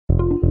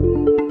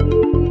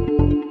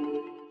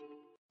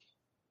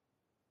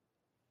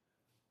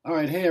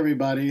right, hey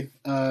everybody.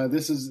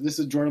 This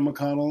is Jordan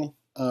McConnell,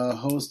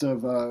 host of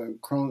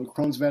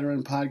Crohn's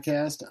Veteran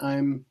Podcast.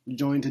 I'm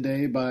joined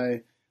today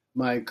by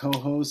my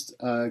co-host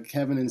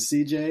Kevin and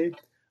CJ.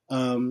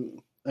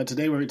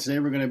 Today we're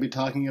going to be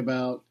talking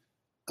about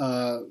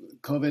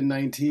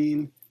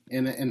COVID-19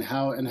 and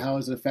how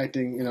is it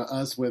affecting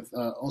us with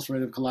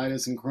ulcerative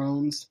colitis and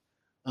Crohn's,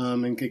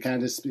 and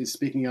kind of just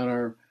speaking on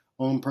our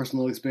own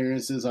personal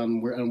experiences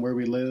on where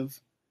we live.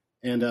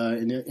 And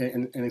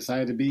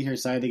excited to be here,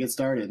 excited to get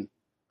started.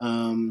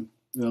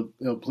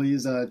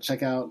 Please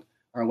check out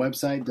our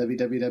website,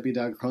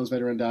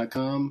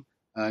 www.crohnsveteran.com.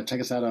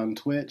 Check us out on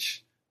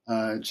Twitch.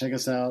 Check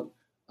us out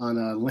on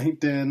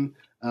LinkedIn.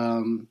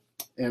 And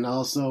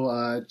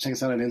also check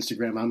us out on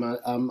Instagram. I'm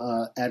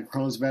at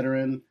Crohn's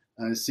Veteran.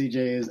 CJ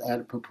is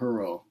at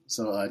Papuro.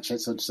 So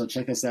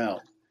check us out.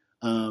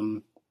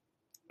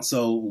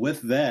 So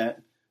with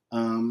that,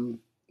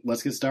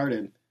 let's get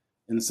started.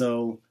 And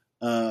so.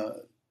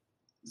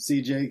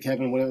 CJ,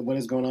 Kevin, what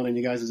is going on in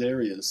you guys'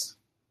 areas?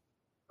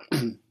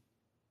 We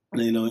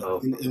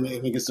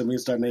can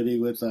start maybe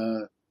with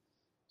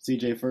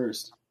CJ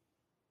first.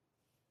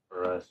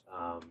 For us,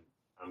 I'm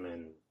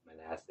in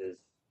Manassas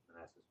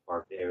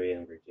Park area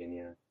in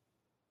Virginia.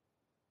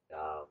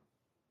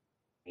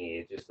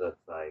 It just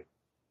looks like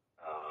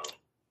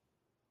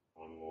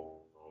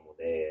normal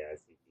day. I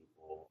see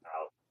people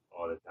out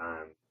all the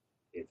time.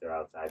 Kids are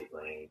outside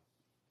playing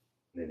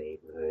in the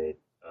neighborhood.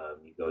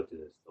 You go to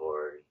the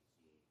store.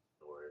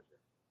 Stores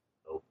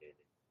are open.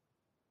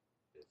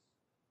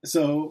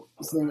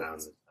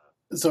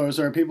 So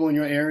are people in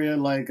your area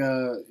like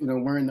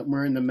wearing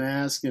the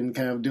mask and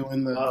kind of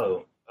doing the?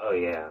 Oh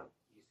yeah.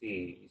 You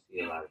see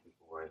a lot of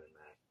people wearing the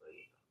mask, but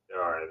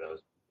there are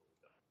those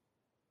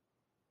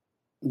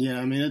people. Yeah,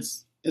 I mean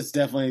it's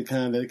definitely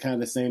kind of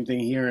the same thing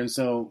here, and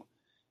so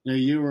I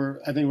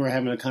think we were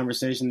having a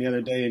conversation the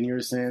other day, and you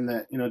were saying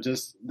that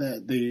just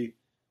that the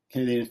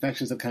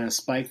infections have kind of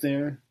spiked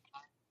there.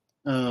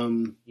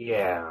 Maybe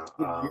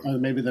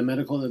the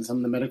medical and some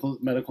of the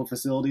medical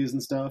facilities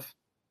and stuff.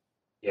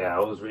 Yeah, I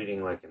was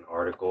reading like an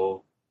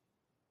article.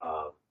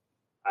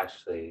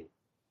 Actually,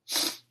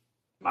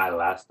 my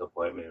last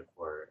appointment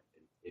for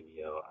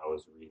Intibio, I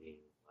was reading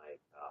like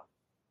an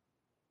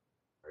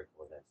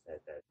article that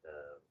said that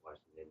the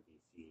Washington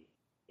D.C.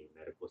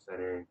 Medical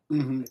Center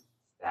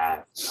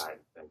staff got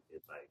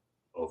infected, like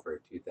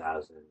over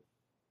 2,000 of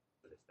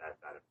the staff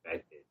got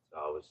infected. So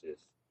I was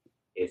just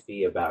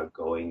iffy about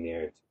going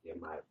there to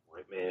get my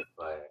appointment,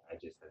 but I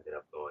just ended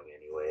up going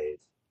anyways.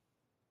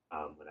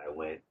 When I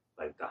went,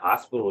 like the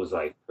hospital was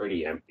like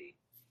pretty empty.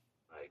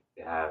 Like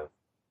they have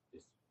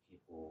just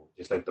people,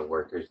 just like the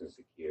workers and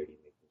security,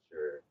 making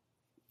sure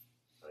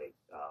like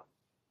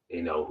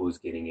they know who's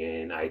getting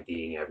in,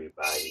 IDing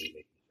everybody,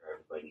 making sure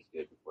everybody's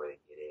good before they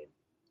get in.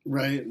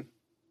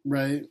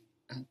 Right.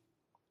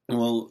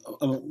 Well,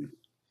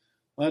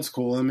 that's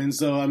cool.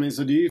 So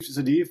do you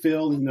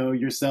feel,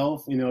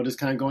 yourself, just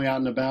kind of going out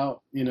and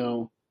about,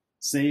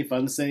 safe,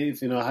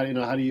 unsafe,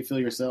 how do you feel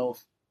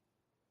yourself?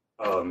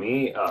 Oh,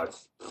 me,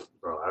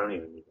 bro, I don't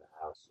even leave the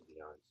house, to be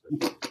honest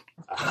with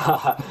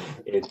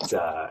you. It's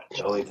the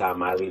only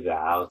time I leave the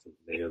house is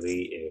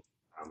literally if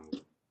I'm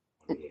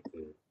gonna get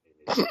food,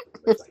 and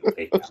it's like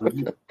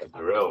takeout.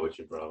 For real with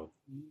you, bro.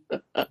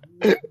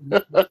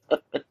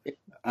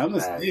 I'm the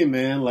same,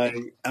 man. Like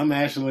I'm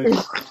actually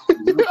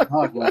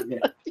talk like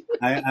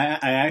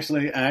I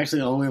actually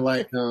only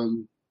like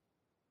going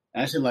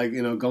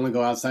to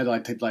go outside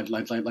like take like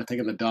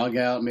taking the dog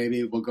out.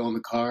 Maybe we'll go in the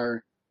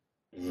car.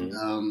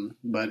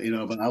 But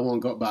I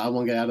won't go. But I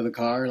won't get out of the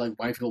car. Like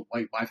wifey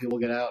will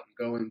get out and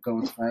go in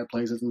quiet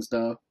places and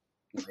stuff.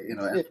 So,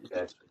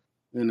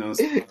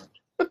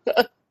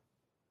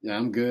 yeah,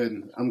 I'm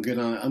good. I'm good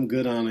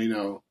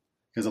on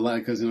because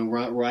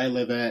where I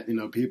live at,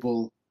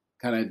 people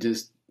kind of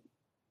just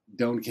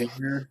don't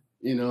care.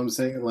 You know what I'm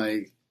saying?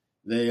 Like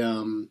they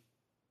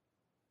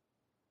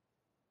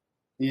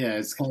yeah,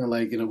 it's kind of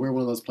like we're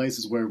one of those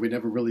places where we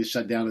never really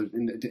shut down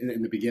in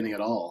the beginning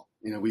at all.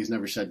 We just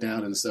never shut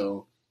down, and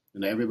so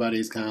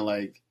everybody's kind of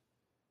like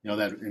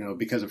that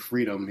because of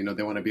freedom,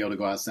 they want to be able to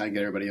go outside and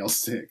get everybody else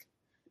sick,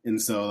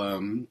 and so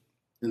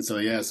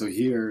yeah, so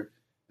here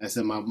I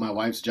said my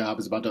wife's job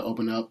is about to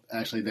open up.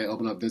 Actually, they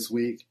open up this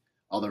week.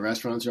 All the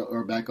restaurants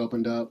are back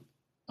opened up.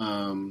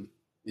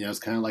 It's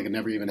kind of like it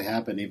never even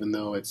happened, even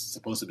though it's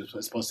supposed to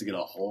get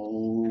a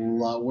whole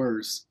lot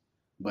worse.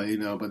 But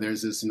but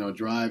there's this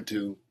drive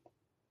to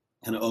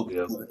kind of open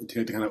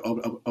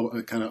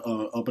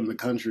open the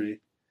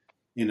country.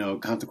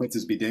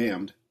 Consequences be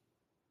damned.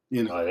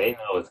 Oh, they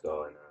know what's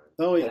going on.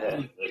 Oh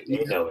yeah,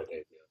 they know what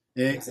they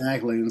do.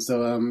 Exactly. And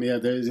so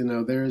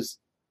there's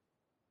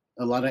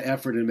a lot of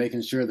effort in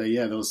making sure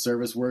that those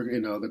service work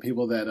the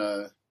people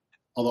that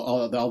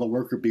all the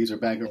worker bees are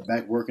back working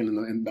back working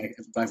in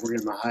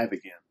the hive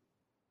again.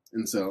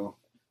 And so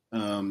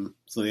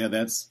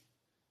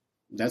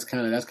that's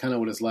kind of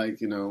what it's like,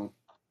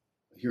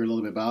 here a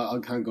little bit. But I'll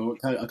kind of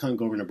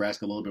go over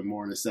Nebraska a little bit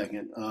more in a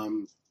second.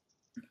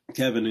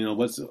 Kevin,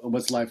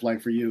 what's life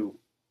like for you?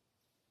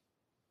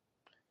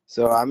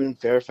 So I'm in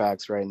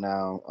Fairfax right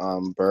now,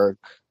 Burke.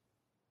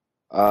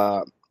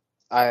 Uh,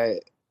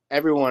 I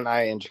everyone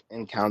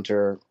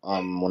encounter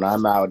when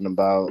I'm out and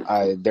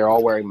about, they're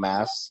all wearing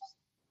masks.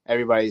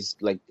 Everybody's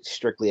like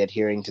strictly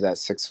adhering to that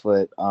 6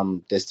 foot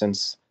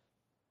distance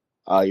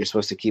you're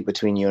supposed to keep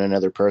between you and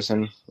another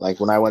person. Like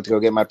when I went to go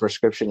get my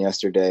prescription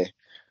yesterday,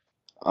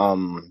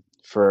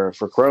 for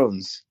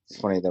Crohn's.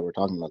 It's funny that we're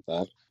talking about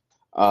that.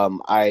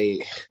 I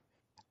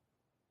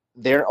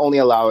they're only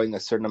allowing a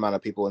certain amount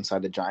of people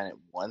inside the giant at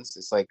once.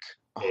 It's like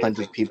a It's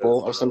hundred like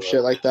people or some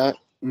shit like that.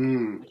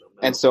 Mm.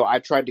 And so I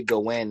tried to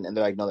go in, and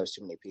they're like, "No, there's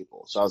too many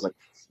people." So I was like,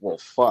 "Well,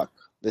 fuck.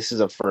 This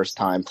is a first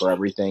time for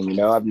everything. You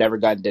know, I've never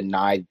gotten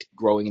denied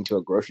growing into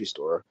a grocery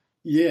store."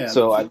 Yeah,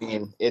 So I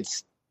mean,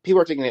 it's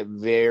people are taking it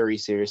very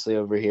seriously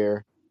over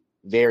here,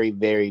 very,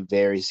 very,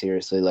 very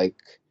seriously. Like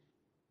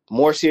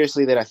more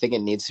seriously than I think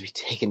it needs to be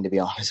taken. To be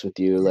honest with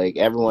you, like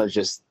everyone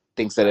just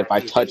thinks that I if I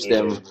think they touch need to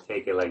them,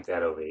 take it like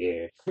that over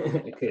here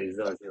because it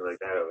don't seem like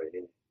that over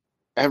here.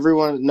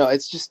 everyone. No,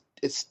 it's just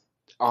it's.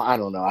 I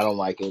don't know. I don't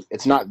like it.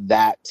 It's not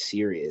that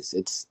serious.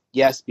 It's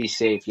yes, be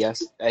safe.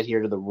 Yes,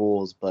 adhere to the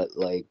rules. But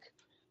like,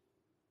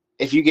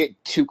 if you get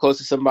too close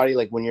to somebody,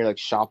 like when you're like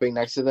shopping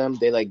next to them,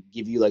 they like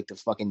give you like the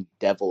fucking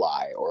devil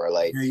eye or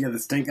like yeah, the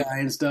stink eye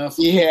and stuff.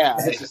 yeah,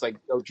 it's just like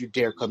don't you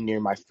dare come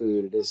near my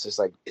food. It's just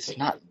like it's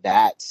not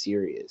that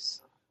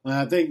serious. Well,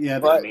 I think yeah, I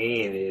But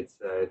mean, it's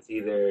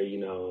either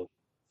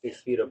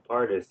 6 feet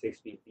apart or 6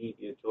 feet deep.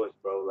 Your choice,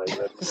 bro. Like,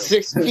 let me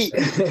 6 feet,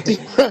 dude,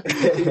 know.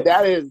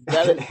 that is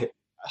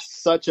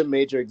such a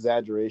major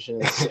exaggeration.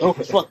 It's so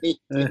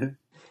funny.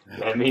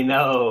 Let me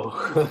know.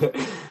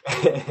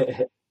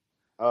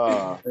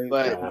 But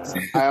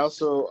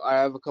I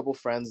have a couple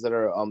friends that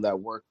are that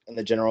work in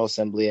the General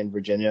Assembly in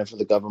Virginia for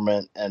the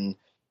government, and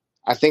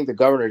I think the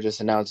governor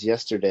just announced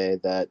yesterday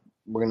that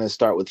we're going to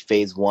start with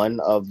phase one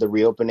of the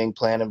reopening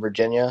plan in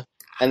Virginia,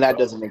 and that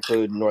doesn't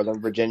include Northern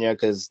Virginia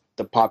because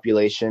the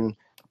population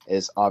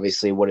is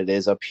obviously what it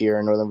is up here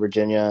in Northern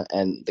Virginia,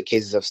 and the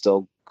cases have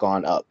still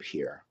gone up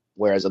here,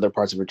 whereas other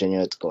parts of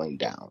Virginia it's going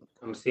down.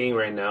 I'm seeing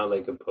right now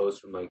like a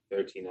post from like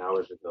 13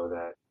 hours ago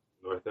that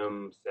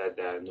Northam said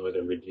that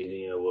Northern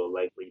Virginia will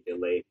likely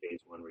delay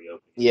phase one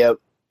reopening. Yep,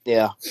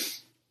 yeah.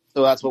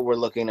 So that's what we're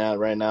looking at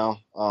right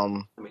now. I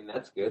mean,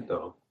 that's good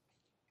though.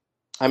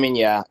 I mean,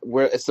 yeah,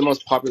 it's the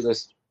most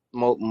populous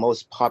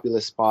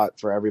spot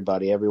for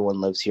everybody.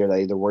 Everyone lives here that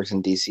either works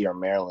in DC or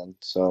Maryland.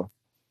 So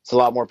it's a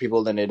lot more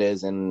people than it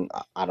is in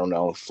I don't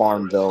know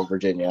Farmville,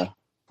 Virginia.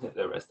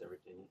 The rest of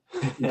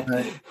Virginia.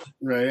 Right,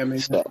 right. I mean,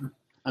 So,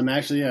 I'm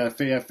actually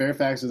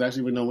Fairfax is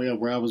actually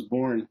where I was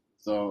born.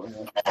 So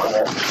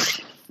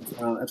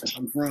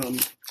I'm from.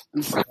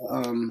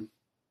 Um,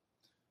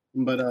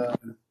 but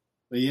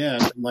yeah,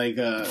 like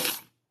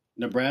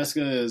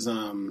Nebraska is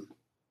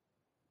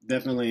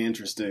definitely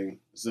interesting.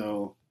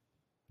 So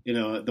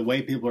the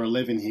way people are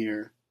living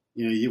here,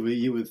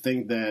 you would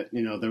think that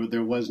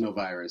there was no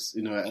virus,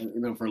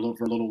 for a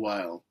little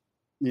while,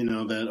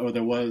 that or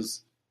there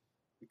was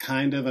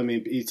kind of. I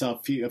mean, you saw a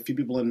few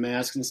people in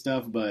masks and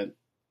stuff, but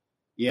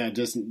yeah,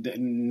 just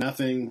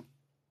nothing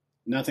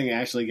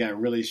actually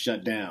got really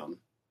shut down,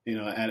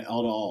 at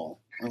all.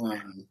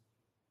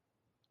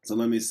 So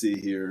let me see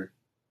here.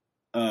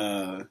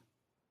 I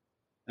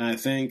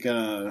think,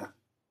 yeah,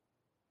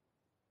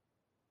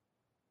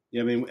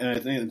 I mean, I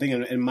think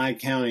in my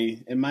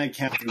county,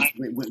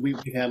 we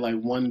had like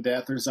one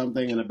death or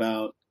something, and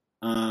about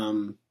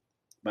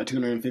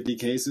 250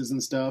 cases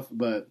and stuff.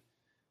 But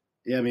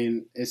yeah, I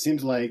mean, it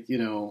seems like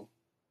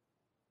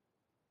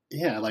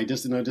yeah, like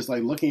just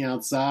like looking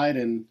outside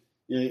and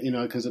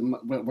because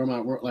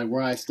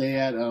where I stay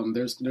at,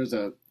 there's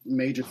a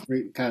major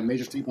street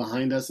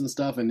behind us and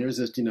stuff, and there's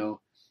just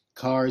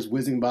cars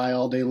whizzing by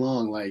all day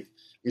long. Like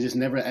it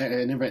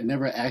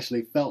never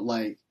actually felt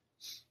like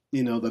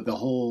that the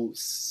whole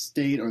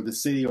state or the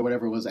city or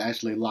whatever was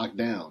actually locked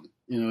down.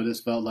 It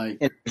just felt like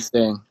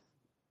interesting.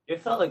 It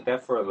felt like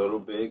that for a little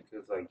bit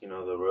because, like, the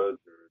roads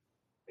are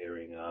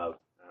clearing up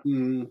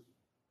mm,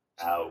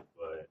 out,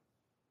 but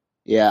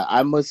Yeah,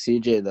 I'm with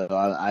CJ though.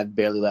 I've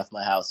barely left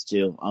my house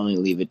too. I only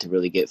leave it to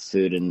really get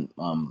food and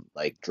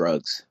like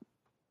drugs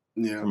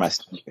yeah, for my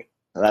stomach.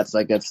 That's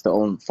the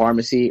only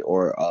pharmacy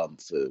or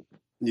food.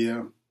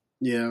 yeah,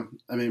 yeah.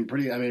 I mean,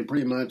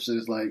 pretty much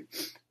is like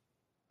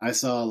I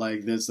saw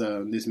like this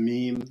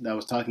meme that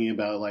was talking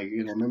about like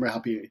remember how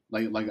people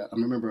like I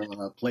remember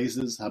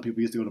places how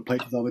people used to go to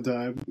places all the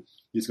time. You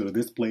used to go to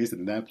this place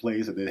and that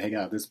place and then hang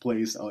out at this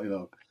place.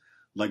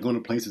 Like going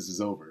to places is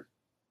over,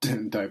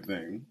 type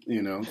thing.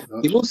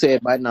 So, People say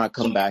it might not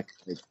come back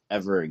like,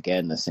 ever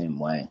again the same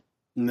way.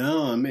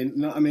 no, I mean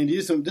no, I mean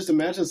you just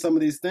imagine some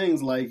of these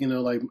things like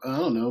like I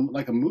don't know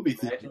like a movie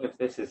theater, imagine if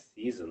this is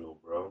seasonal,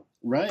 bro.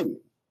 right?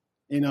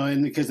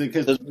 And because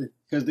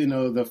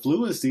the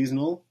flu is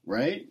seasonal,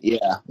 right?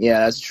 Yeah, yeah,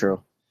 that's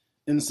true.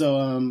 And so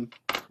and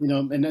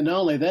then not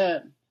only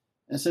that,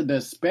 I said the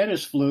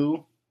Spanish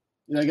flu.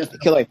 I guess It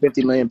killed like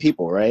 50 million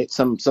people, right?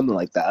 Something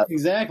like that.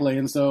 exactly.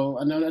 And so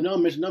I know I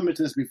mentioned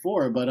this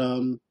before, but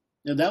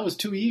that was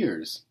 2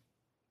 years.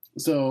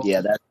 So,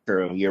 Yeah, that's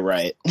true. You're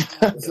right.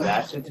 It so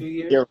lasted 2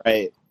 years. You're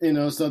right.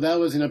 so that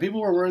was,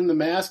 people were wearing the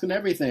mask and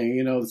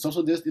everything, the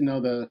social distance,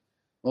 the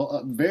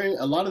well,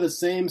 a lot of the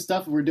same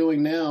stuff we're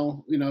doing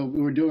now, we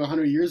were doing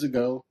 100 years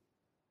ago,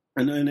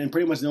 and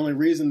pretty much the only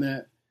reason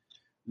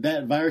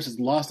that virus is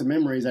lost in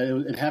memory is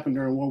that it happened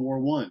during World War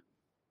One,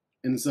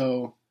 and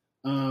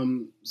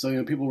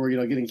people were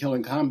getting killed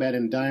in combat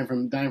and dying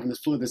from this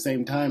flu at the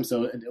same time,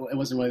 so it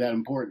wasn't really that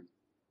important,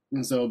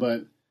 and so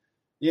but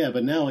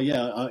now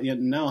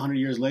now 100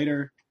 years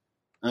later,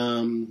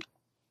 um,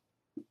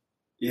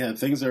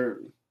 things are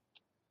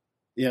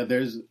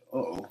there's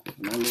am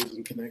I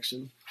losing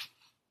connection?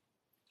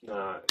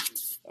 Nah, you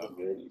still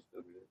good. You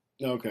still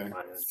good. Okay.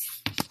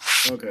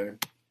 Fine. Okay.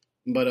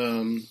 But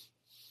now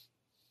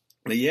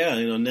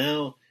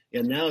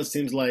it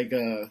seems like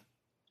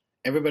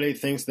everybody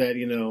thinks that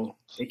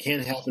it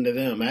can't happen to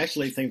them. I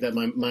actually think that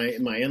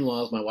my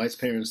in-laws, my wife's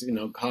parents,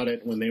 caught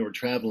it when they were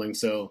traveling.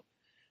 So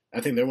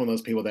I think they're one of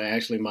those people that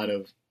actually might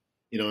have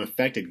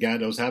infected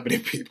God knows how many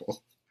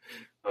people.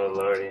 Oh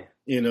lordy.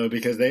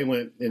 Because they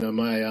went.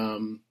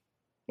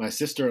 My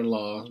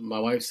sister-in-law, my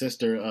wife's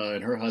sister,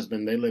 and her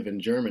husband, they live in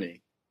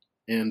Germany,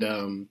 and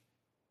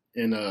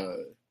and uh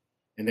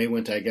and they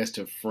went, I guess,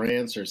 to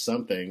France or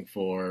something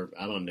for,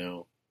 I don't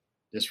know,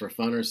 just for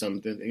fun or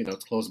something.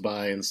 It's close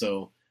by, and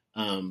so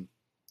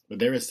but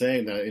they were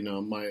saying that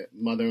my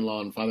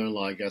mother-in-law and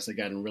father-in-law, I guess, had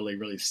gotten really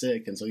really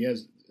sick, and so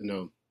yes,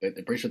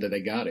 they're pretty sure that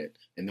they got it,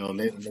 and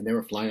they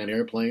were flying on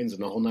airplanes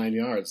and the whole 9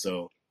 yards.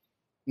 So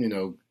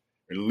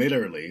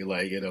literally,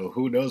 like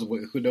who knows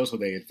who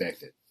they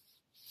infected,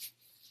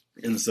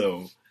 and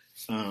so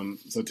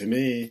to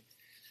me,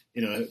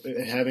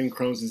 having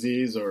Crohn's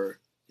disease or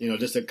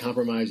just a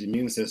compromised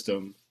immune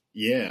system,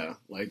 yeah,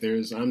 like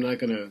I'm not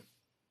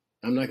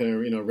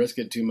gonna risk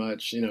it too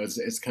much.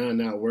 It's kind of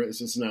not worth. It's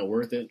just not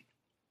worth it.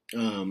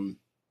 Um,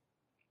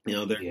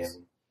 Yeah. there's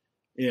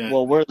yeah,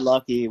 Well, we're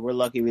lucky. We're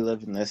lucky we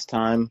live in this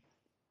time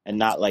and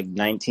not like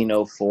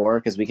 1904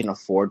 because we can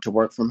afford to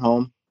work from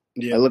home.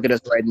 yeah, Like, look at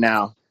us right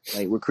now.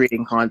 Like, we're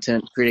creating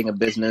content, creating a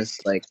business,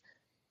 like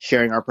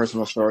sharing our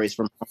personal stories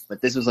from home.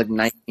 But this was like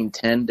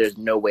 1910. There's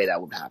no way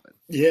that would happen.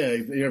 yeah,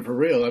 for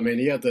real. I mean,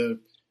 you have to.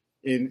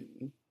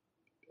 In,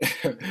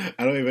 I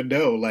don't even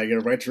know. Like,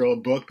 write your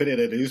own book, put it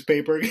in a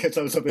newspaper, get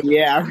something.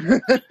 Yeah.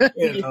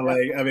 Yeah.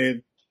 Like, I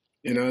mean,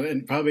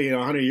 and probably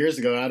 100 years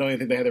ago, I don't even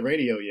think they had the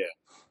radio yet.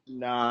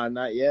 Nah,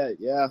 not yet.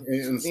 Yeah.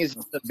 And I think it's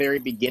the very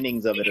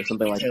beginnings of it or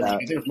something like I that.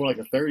 think it's more like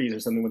the 30s or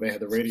something when they had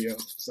the radio,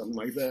 something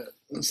like that.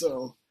 And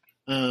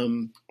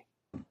um,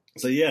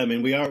 so yeah, I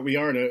mean,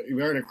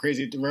 we're in a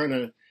crazy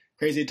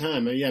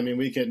time. And yeah, I mean,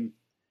 we can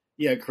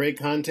create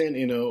content,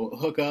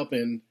 hook up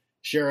and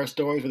share our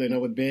stories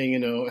with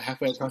being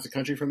halfway across the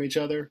country from each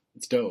other.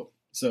 It's dope.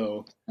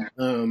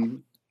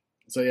 Um,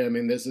 so yeah, I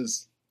mean, this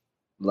is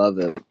Love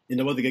it.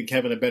 we'll get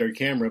Kevin a better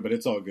camera, but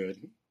it's all good.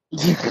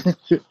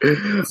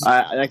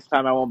 Next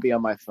time I won't be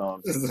on my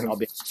phone. I'll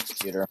be on the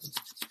computer.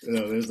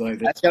 There's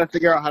like I just gotta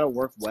figure out how to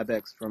work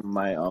WebEx from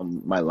my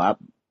my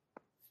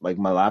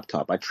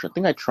laptop. I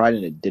think I tried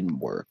and it didn't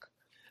work.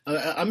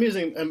 I'm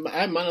using. I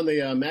have mine on the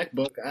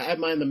MacBook. I have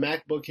mine on the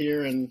MacBook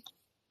here, and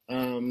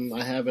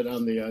I have it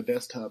on the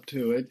desktop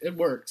too. It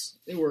works.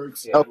 It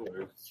works. Yeah, Oh, it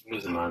works.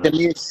 Using mine on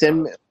the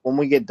send desktop. when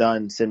we get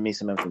done. Send me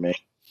some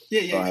information. Go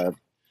Yeah. ahead.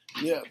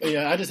 Yeah.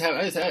 I just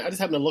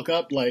happen to look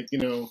up, like,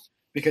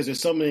 because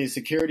there's so many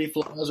security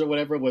flaws or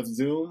whatever with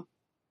Zoom.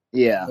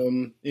 Yeah.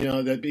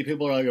 That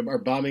people are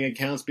bombing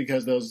accounts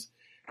because those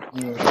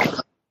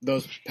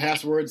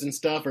passwords and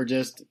stuff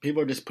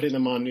people are just putting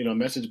them on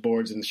message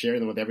boards and sharing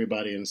them with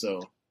everybody, and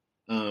so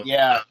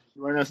Yeah.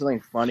 You want to know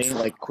something funny?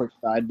 Like, quick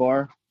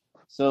sidebar.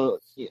 So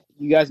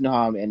you guys know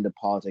how I'm into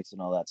politics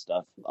and all that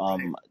stuff.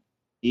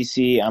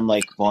 DC, I'm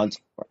like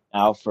volunteering right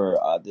now for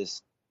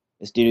this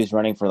dude who's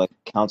running for like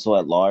council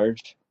at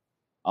large.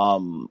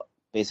 Um,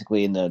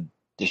 basically in the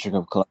District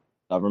of Columbia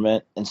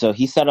government, and so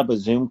he set up a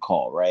Zoom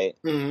call, right?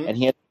 mhm. And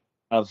he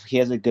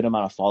has a good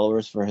amount of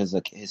followers for his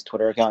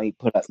Twitter account. He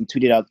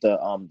tweeted out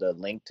the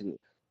link to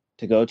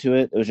go to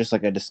it. It was just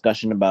like a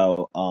discussion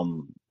about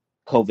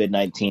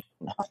COVID-19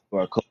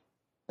 or COVID,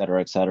 et cetera,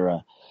 et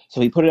cetera.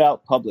 So he put it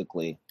out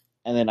publicly,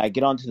 and then I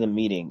get onto the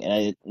meeting,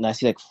 and I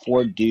see like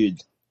four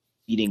dudes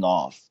eating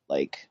off,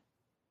 like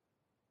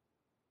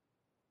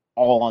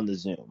all on the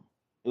Zoom.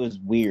 It was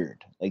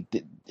weird. Like,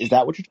 is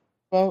that what you're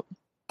talking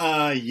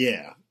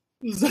Yeah.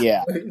 about?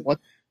 Yeah. What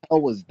the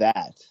hell was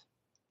that?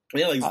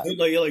 Yeah,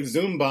 I, like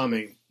Zoom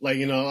bombing. Like,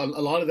 a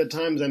lot of the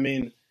times, I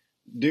mean,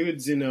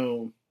 dudes,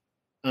 going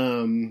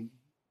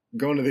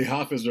to the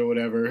office or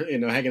whatever,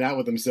 hanging out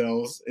with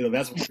themselves.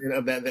 That's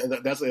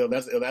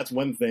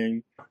one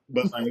thing.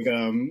 But like,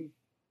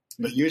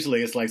 but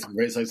usually it's like some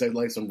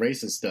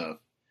racist stuff,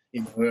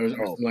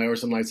 or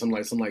some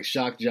like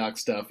shock jock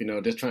stuff.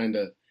 Just trying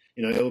to,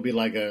 it would be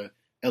like a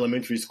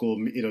elementary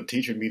school,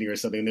 teacher meeting or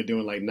something. And they're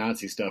doing like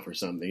Nazi stuff or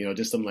something.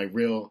 Just some like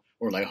real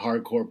or like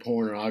hardcore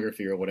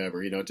pornography or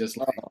whatever. Just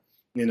like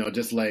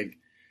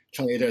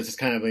trying to just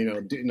kind of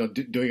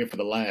doing it for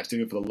the laughs,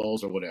 doing it for the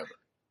lulz or whatever.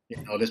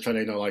 just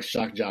trying to like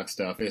shock jock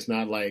stuff. It's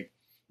not like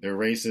they're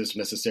racist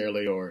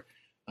necessarily or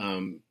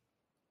um,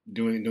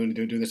 doing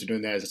this or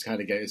doing that. It's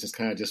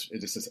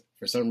just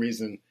for some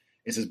reason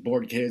it's just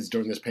bored kids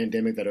during this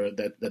pandemic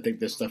that think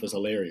this stuff is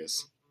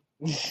hilarious.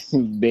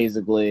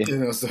 Basically.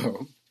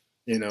 So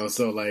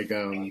so like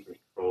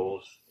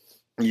Trolls.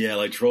 yeah,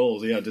 like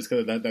trolls. Yeah, just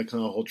kind of that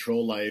kind of whole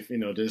troll life.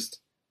 Just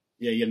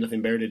yeah, you have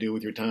nothing better to do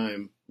with your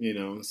time.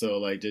 So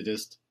like to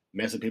just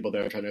mess with people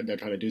that are trying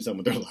to do something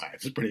with their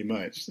lives, pretty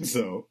much.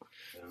 So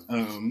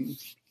Yeah.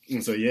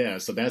 and so yeah,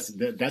 so that's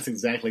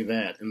exactly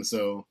that. And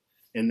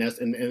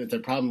it's a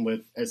problem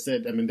with, as I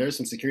said, I mean, there's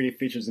some security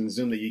features in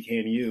Zoom that you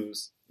can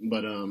use,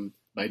 but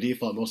by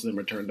default, most of them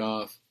are turned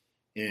off.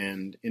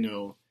 And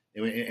when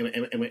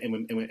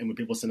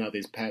people send out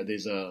these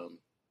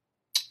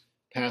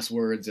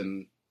passwords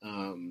and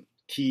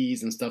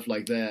keys and stuff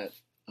like that,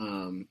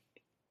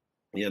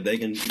 yeah, they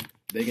can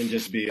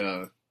just be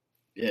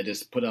yeah,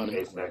 just put on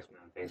Thanks, Max,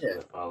 man. Thanks yeah. for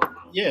the follow, man.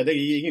 Yeah,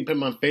 you can put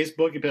them on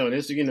Facebook, you put it on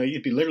Instagram,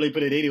 you can literally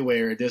put it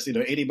anywhere. Just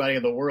anybody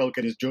in the world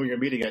could just join your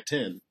meeting at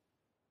 10.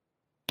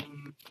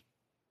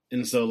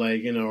 And so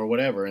like, or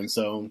whatever. And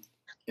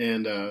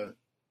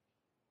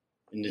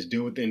just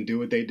do what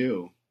they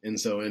do. And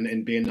so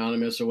and be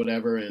anonymous or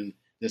whatever and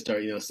just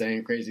start,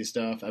 saying crazy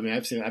stuff. I mean,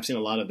 I've seen a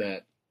lot of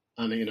that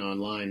on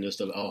online, just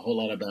a whole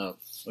lot about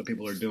what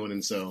people are doing.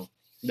 And so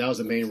that was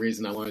the main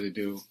reason I wanted to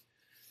do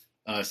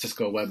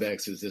Cisco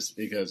WebEx, is just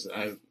because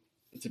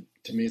to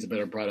me it's a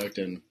better product,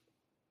 and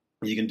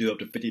you can do up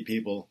to 50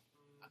 people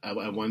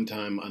at one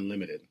time,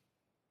 unlimited,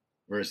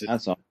 versus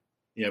That's all.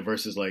 yeah,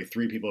 versus like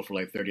 3 people for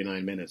like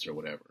 39 minutes or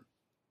whatever,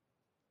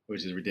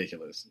 which is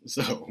ridiculous.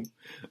 So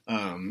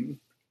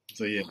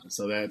yeah,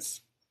 so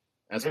that's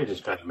They're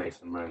just trying to make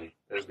some money.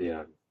 Let's be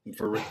honest.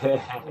 for real. For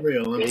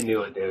real. They knew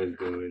what they was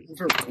doing.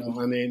 For real.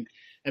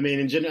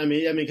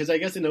 Because I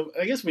guess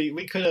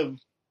we could have,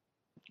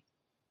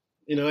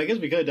 I guess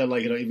we could have done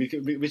like,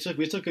 we still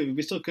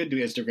could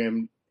do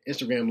Instagram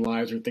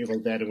lives or things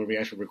like that, and when we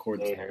actually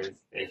record. Hey, Hurst,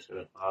 thanks for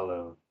the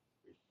follow.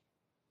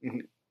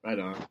 Right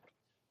on.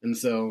 And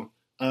so,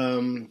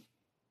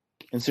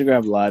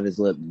 Instagram Live is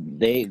lit.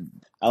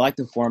 I like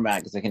the format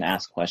because I can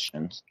ask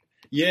questions.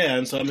 yeah,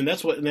 and so I mean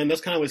that's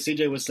kind of what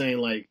CJ was saying,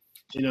 like,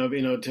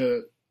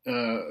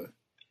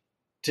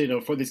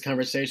 for these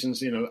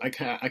conversations, I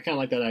kind of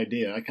like that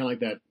idea. I kind of like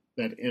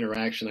that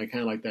interaction. I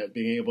kind of like that,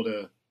 being able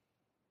to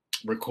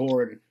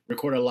record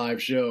a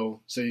live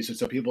show,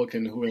 so people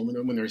can,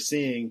 when they're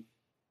seeing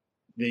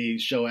the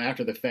show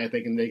after the fact,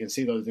 they can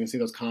see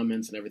those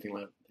comments and everything,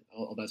 like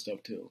all that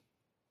stuff too.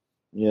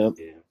 Yep.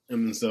 Yeah.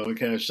 And so it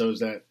kind of shows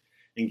that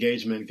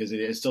engagement, because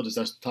it's still just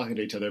us talking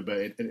to each other, but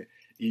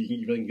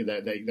you really can get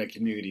that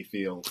community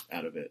feel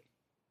out of it.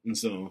 And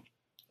so,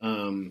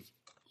 but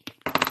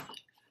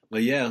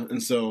yeah,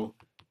 and so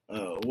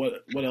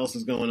what else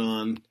is going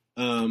on?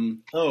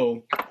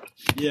 Oh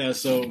yeah,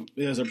 so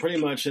pretty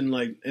much in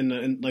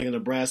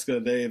Nebraska,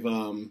 they've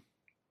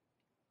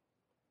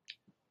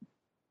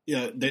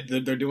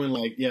they're doing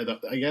like,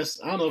 I guess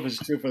I don't know if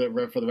it's true for the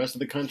rest of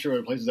the country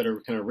or places that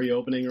are kind of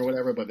reopening or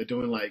whatever, but they're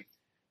doing like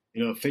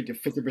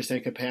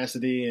 50%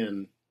 capacity,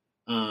 and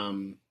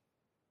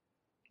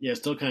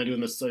still kind of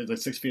doing this like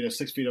 6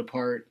 feet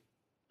apart,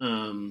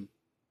 and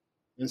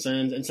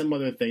some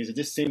other things. It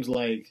just seems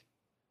like,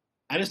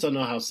 I just don't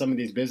know how some of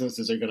these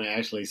businesses are going to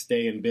actually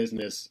stay in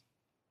business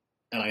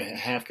at like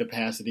half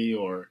capacity,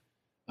 or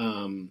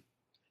not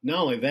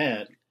only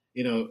that,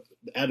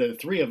 out of the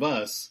three of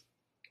us,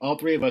 all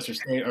three of us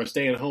are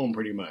staying home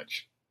pretty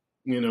much.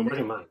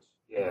 Pretty much.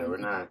 Yeah, we're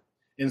not.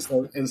 And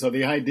so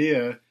the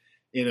idea,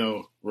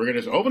 we're gonna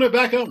just open it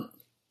back up,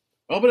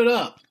 open it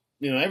up.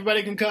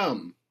 Everybody can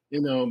come.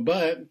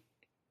 But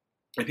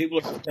if people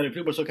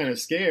are so kind of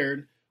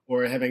scared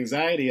or have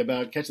anxiety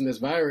about catching this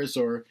virus,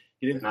 or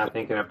Not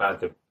thinking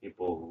about the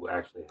people who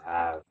actually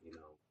have,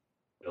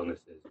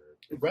 illnesses or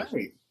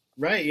right,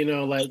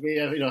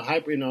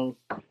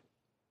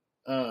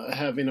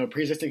 have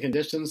pre-existing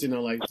conditions,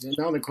 like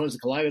not only Crohn's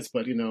and colitis,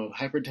 but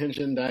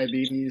hypertension,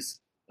 diabetes,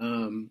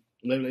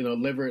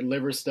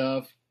 liver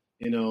stuff,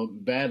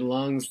 bad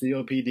lungs,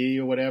 COPD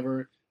or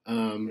whatever.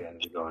 going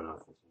on.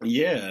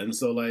 Yeah, and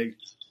so like,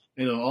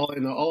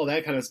 all of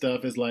that kind of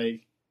stuff is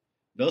like,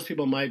 those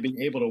people might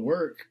be able to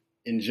work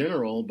in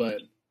general,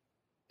 but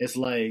it's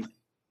like,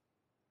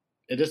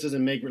 it just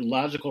doesn't make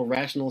logical,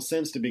 rational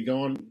sense to be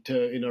going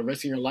to,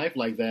 risking your life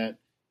like that.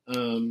 I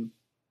mean,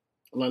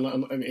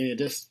 it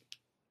just.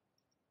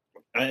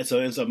 My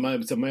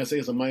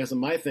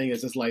thing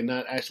is just like,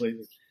 not actually.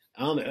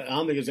 I don't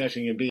think there's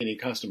actually going to be any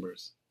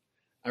customers.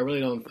 I really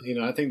don't.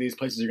 I think these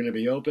places are going to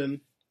be open,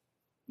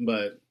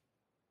 but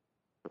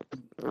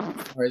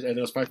as far as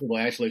people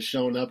actually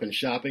showing up and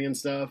shopping and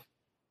stuff,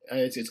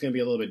 it's going to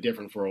be a little bit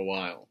different for a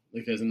while,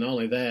 because not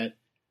only that,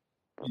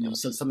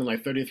 so something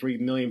like 33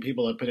 million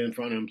people have put in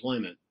for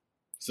unemployment.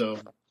 So,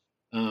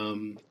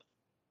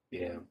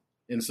 Yeah.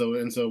 and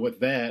so with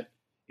that,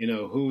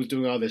 who's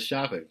doing all this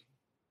shopping?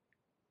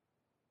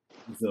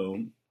 So,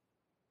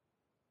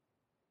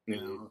 I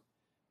heard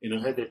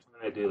they're trying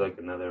want to do like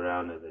another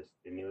round of the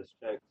stimulus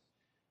checks.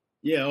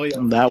 Yeah. Oh yeah.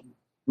 That was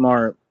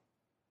smart.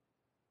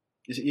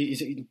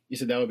 You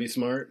said that would be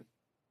smart.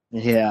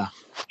 Yeah.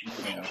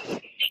 Yeah.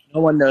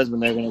 No one knows when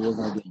we're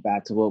gonna get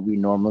back to what we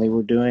normally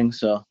were doing,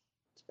 so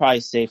it's probably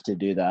safe to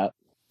do that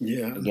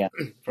Yeah. again.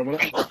 From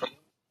what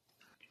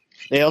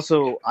I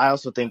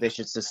also think they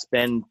should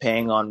suspend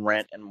paying on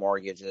rent and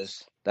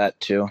mortgages. That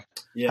too.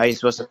 yeah. How are you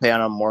supposed to pay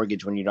on a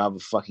mortgage when you don't have a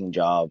fucking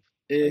job?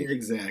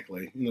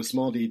 Exactly.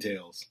 Small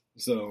details.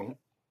 So,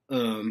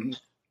 and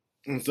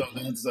so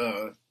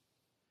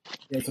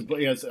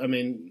yes. I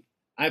mean,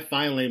 I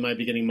finally might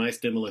be getting my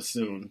stimulus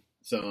soon.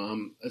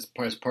 So as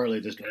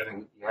partly just You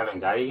haven't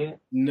got it yet?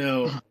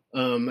 no.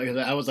 Because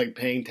I was like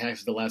paying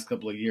taxes the last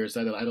couple of years.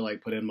 So I had to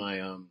like put in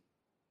my I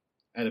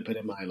had to put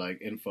in my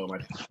like info, my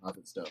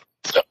profit stuff,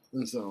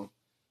 and so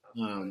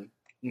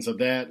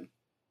that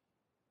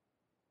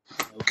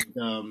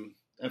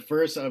at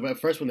first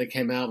when they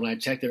came out, when I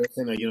checked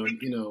everything, like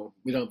we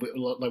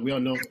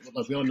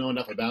don't know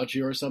enough about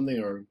you or something,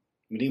 or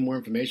we need more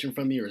information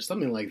from you or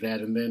something like that,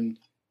 and then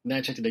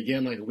I checked it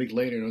again like a week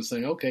later, and it was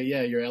saying, okay,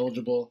 yeah, you're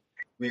eligible.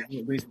 We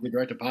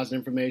direct deposit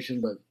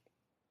information, but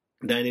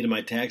then I needed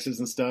my taxes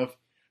and stuff,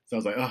 so I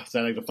was like, oh,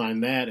 so I had to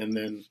find that, and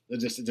then it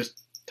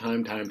just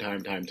time.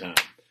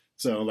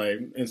 So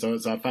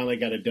so I finally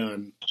got it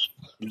done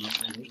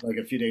like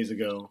a few days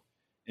ago,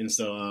 and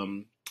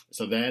so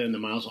that and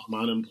my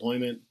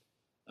unemployment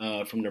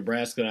from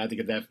Nebraska. I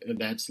think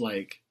that's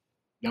like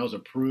that was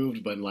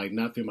approved, but like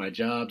not through my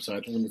job. So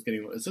I think I'm just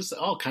getting. It's just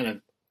all kind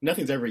of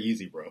nothing's ever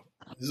easy, bro.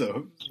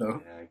 So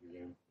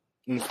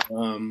Yeah,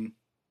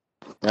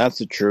 That's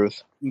the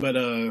truth. but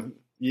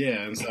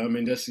yeah, and so I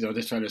mean just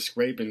trying to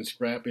scrape and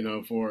scrap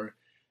for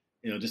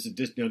just to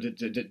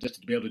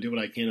be able to do what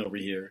I can over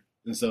here,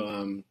 and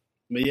so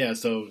but yeah,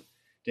 so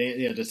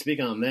to speak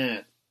on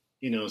that,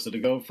 so to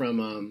go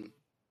from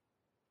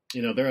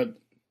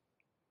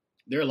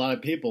there are a lot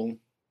of people,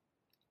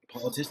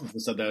 politicians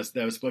and stuff that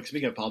have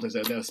speaking of politics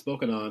that have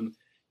spoken on,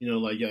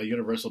 like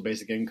universal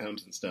basic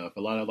incomes and stuff.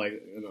 A lot of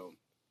like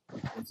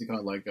what's he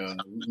called like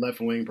left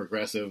wing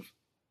progressive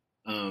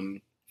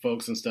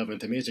folks and stuff. And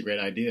to me, it's a great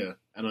idea.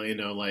 I don't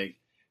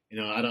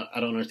I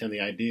don't understand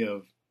the idea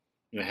of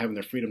having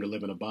the freedom to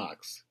live in a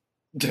box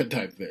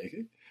type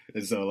thing.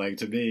 And so like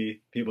to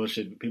me, people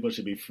should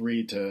be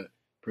free to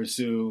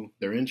pursue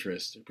their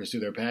interests, pursue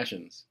their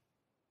passions,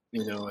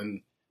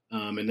 and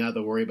not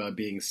to worry about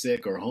being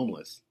sick or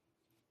homeless.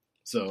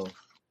 So,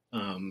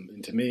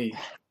 and to me,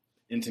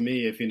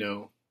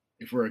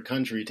 if we're a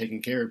country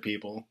taking care of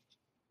people,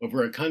 if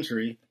we're a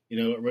country,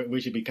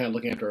 we should be kind of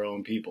looking after our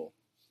own people,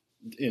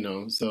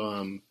 So,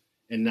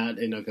 and not,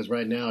 because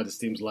right now it just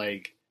seems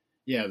like,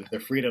 yeah, the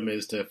freedom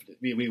is to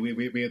we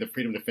have the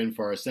freedom to fend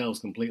for ourselves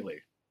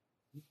completely,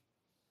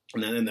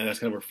 and that's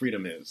kind of where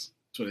freedom is.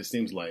 That's what it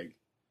seems like.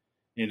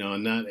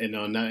 Not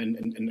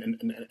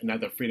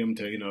the freedom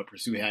to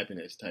pursue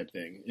happiness type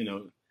thing,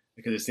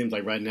 because it seems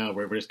like right now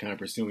we're just kind of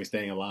pursuing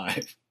staying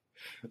alive.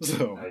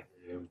 So I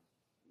agree.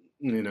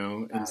 and,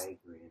 I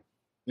agree.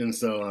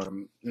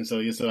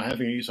 so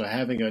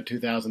having a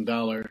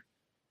 $2,000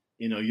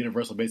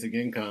 universal basic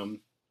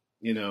income,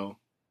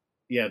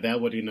 yeah,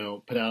 that would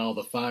put out all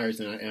the fires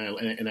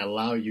and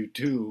allow you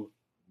to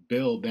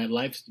build that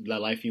life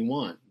you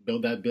want,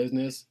 build that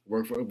business,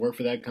 work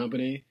for that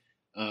company,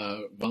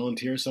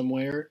 volunteer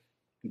somewhere,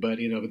 but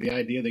the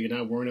idea that you're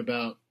not worrying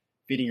about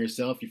feeding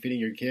yourself, you're feeding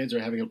your kids, or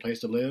having a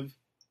place to live,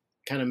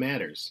 kind of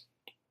matters.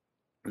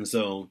 And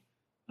so,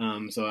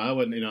 so I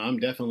would, I'm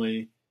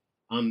definitely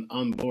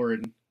on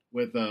board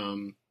with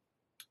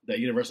that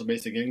universal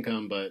basic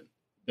income, but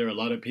there are a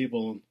lot of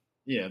people.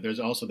 Yeah, there's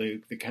also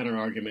the counter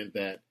argument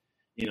that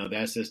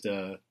that's just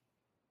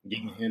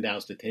giving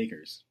handouts to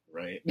takers,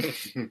 right?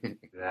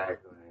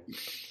 Exactly.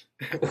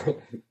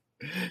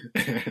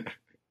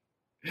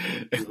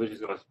 People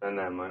just gonna spend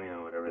that money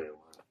on whatever they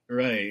want,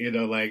 Right,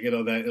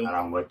 not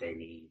on what they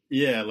need.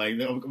 yeah, like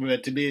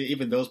to me,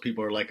 even those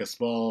people are like a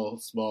small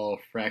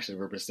fraction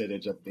of a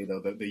percentage of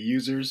the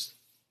users.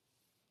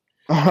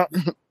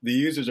 The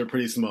users are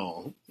pretty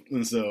small,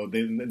 and so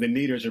the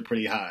needers are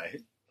pretty high,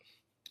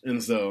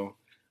 and so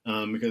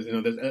because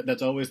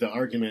that's always the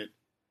argument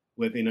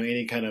with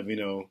any kind of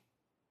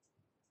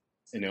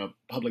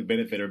public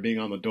benefit or being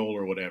on the dole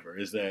or whatever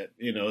is that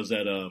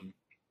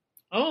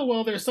oh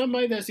well, there's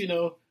somebody that's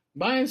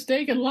buying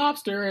steak and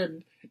lobster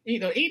and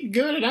eating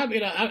good, and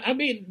I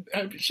mean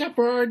Chef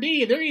RD,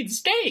 they're eating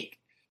steak.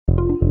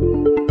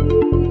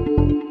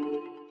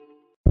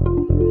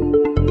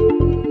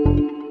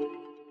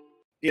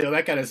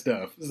 That kind of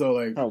stuff. So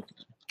like, Oh.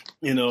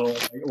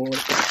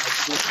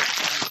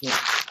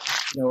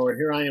 Or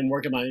here I am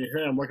working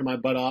my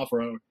butt off,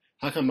 or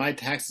how come my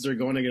taxes are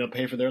going to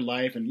pay for their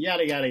life, and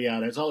yada yada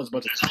yada. It's all a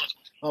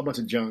bunch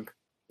of junk.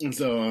 And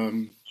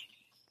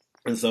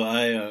so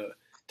I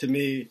to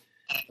me,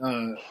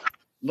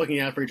 looking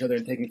out for each other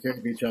and taking care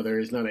of each other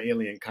is not an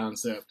alien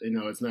concept.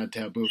 It's not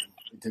taboo.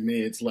 To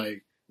me, it's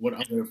like what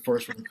other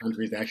first world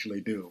countries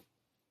actually do.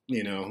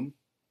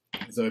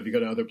 So if you go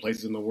to other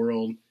places in the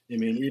world, I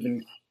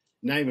mean,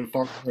 not even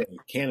far away,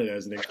 Canada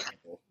as an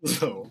example.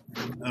 So,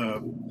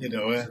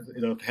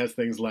 has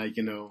things like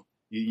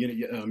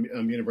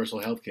universal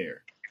health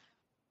care,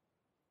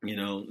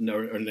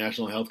 or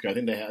national health care. I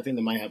think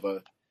they might have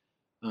a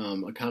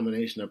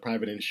combination of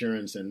private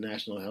insurance and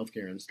national health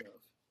care and stuff.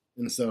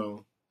 And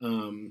so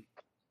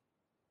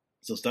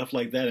stuff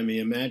like that. I mean,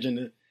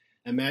 imagine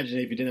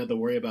if you didn't have to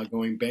worry about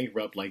going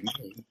bankrupt like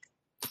me,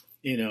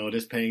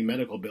 just paying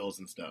medical bills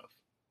and stuff,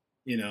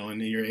 and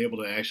then you're able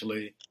to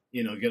actually,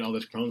 get all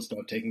this Crohn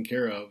stuff taken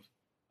care of,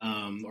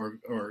 or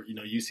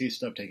UC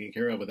stuff taken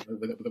care of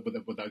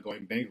without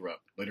going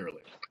bankrupt,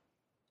 literally.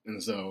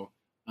 And so,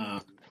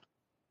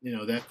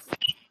 that's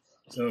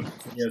so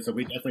yeah. So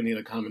we definitely need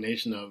a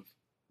combination of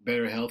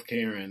better health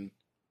care and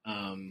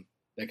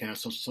that kind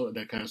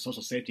of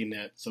social safety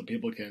net, so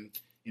people can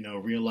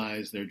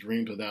realize their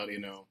dreams without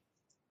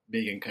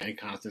being in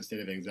constant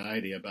state of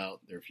anxiety about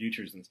their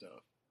futures and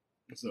stuff.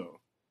 So,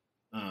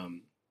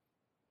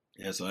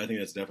 yeah, so I think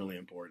that's definitely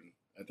important.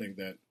 I think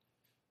that,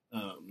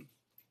 um,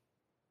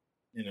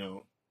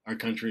 our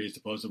country is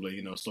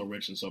supposedly, so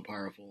rich and so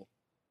powerful.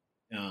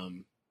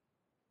 Um,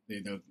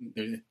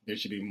 there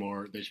should be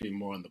more. There should be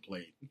more on the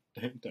plate,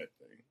 type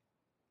thing.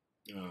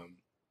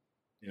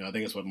 I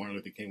think that's what Martin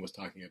Luther King was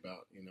talking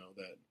about.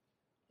 That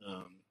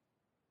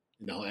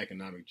the whole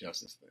economic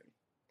justice thing.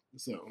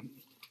 So,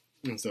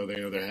 and so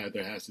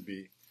there has to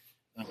be,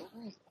 uh,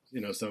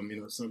 some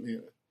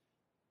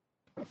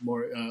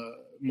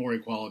more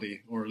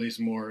equality, or at least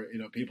more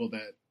people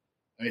that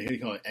I hate to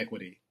call it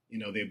equity.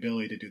 The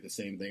ability to do the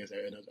same thing as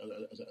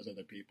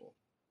other people.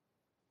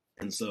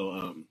 And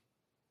so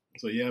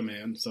yeah,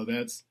 man. So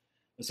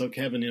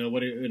Kevin,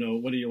 what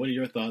are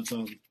your thoughts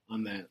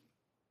on that?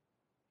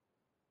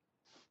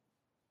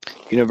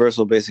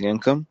 Universal basic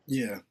income.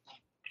 Yeah.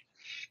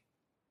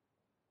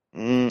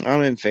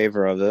 I'm in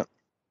favor of it.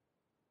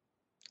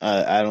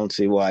 I don't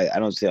see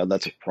how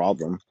that's a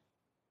problem.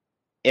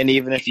 And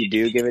even if you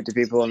do give it to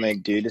people and they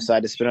do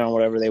decide to spend it on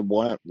whatever they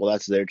want, well,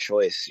 that's their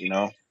choice,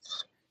 Yeah.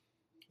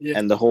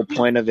 And the whole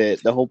point of it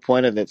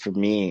for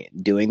me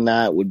doing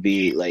that would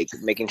be like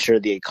making sure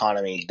the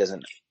economy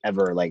doesn't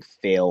ever like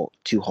fail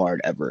too hard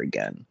ever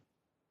again.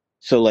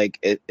 So like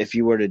if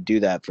you were to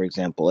do that, for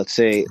example, let's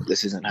say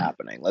this isn't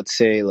happening. Let's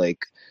say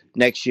like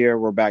next year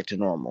we're back to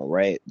normal,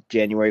 right?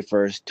 January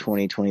 1st,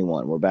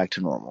 2021, we're back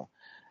to normal.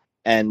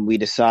 And we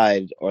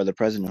decide, or the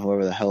president,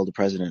 whoever the hell the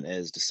president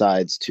is,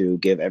 decides to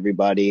give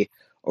everybody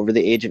over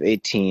the age of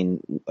 18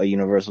 a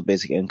universal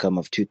basic income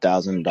of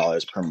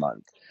 $2,000 per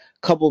month,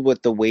 coupled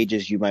with the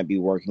wages you might be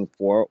working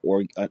for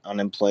or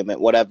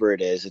unemployment, whatever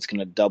it is. It's going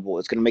to double.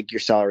 It's going to make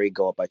your salary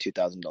go up by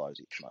 $2,000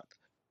 each month.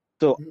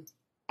 So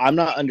I'm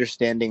not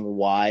understanding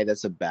why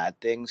that's a bad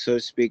thing, so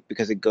to speak,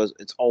 because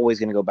it's always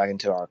going to go back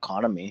into our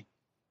economy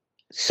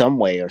some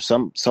way or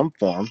some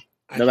form,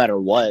 no matter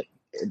what.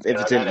 If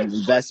it's in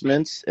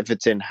investments, if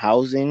it's in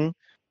housing,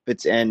 if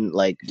it's in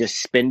like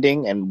just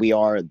spending, and we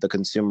are the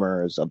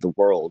consumers of the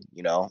world,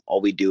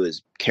 all we do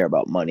is care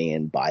about money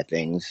and buy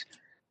things,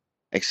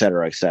 et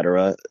cetera,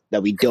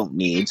 that we don't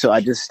need. So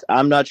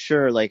I'm not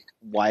sure like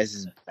why is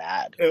this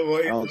bad. I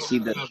don't see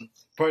that.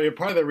 Part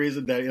of the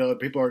reason that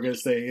people are going to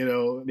say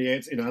the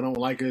answer I don't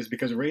like it is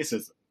because of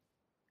racism.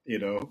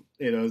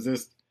 It's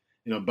just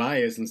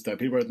bias and stuff.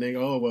 People are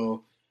thinking, oh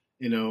well,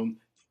 Hey, Kevin,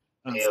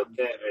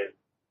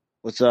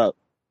 What's up?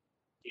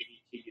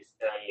 he just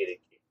tell you to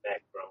kick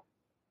back, bro.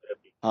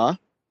 Huh?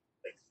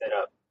 Like set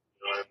up,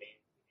 you know what I mean?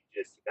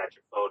 You got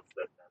your phone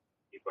flipped up.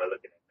 People are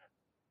looking at that.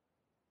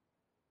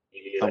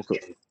 You're like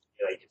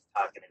just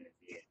talking in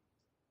the ear.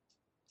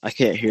 I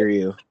can't hear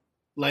you.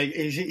 Like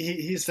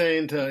he's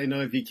saying to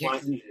if you can't,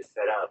 wants you to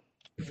set up,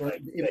 like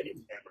set your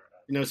camera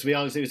up. So we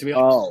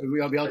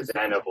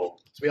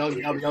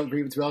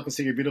all can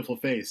see your beautiful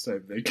face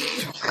type thing.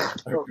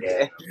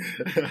 Okay.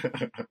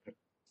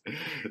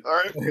 All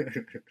right.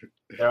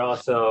 They're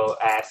also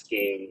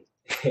asking,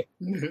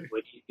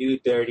 would you do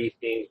dirty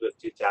things with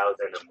 $2,000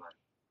 a month?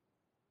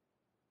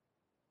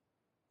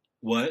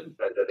 What?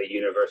 Because of the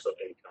universal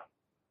income.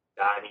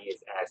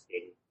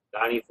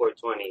 Donnie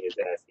 420 is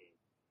asking,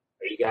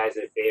 are you guys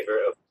in favor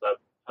of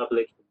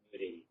public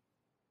nudity?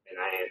 And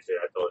I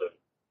told him,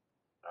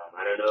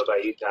 I don't know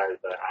about you guys,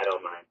 but I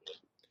don't mind it.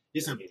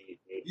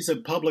 You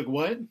said public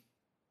what?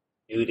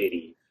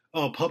 Nudity.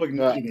 Oh, public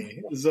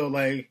nudity. So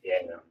like, yeah.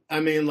 I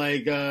mean,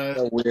 like,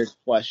 a weird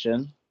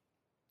question.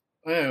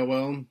 Yeah,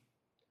 well,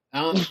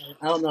 I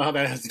don't know how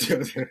that has to do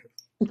with it.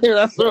 Yeah,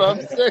 that's what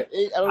I'm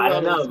saying. I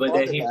don't know, but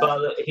then he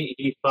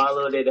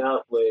followed it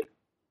up with,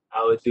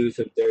 I would do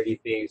some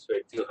dirty things for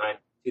 $2,000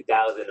 a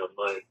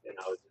month, and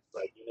I was just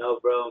like,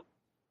 bro,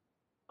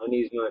 I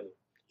need money.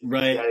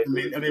 Right.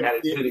 You gotta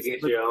do to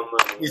get your own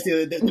money. You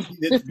see,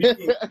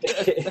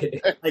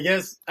 I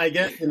guess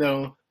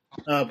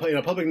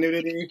public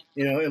nudity,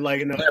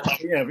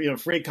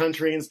 free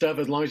country and stuff.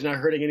 As long as you're not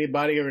hurting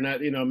anybody or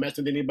not,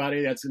 messing with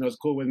anybody, that's it's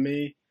cool with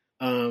me.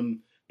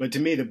 But to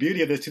me, the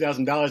beauty of this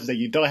 $2,000 is that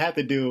you don't have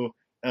to do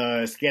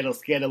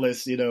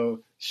scandalous,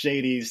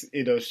 shady,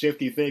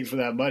 shifty things for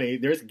that money.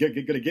 They're going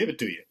to give it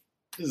to you.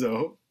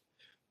 So,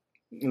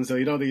 and so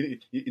you don't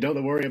have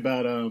to worry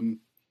about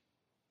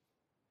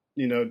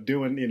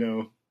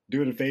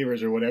doing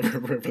favors or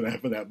whatever for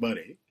that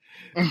money.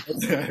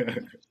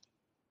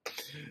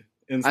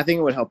 And I think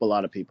it would help a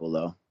lot of people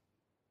though.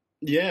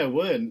 yeah, it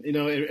would.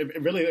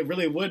 It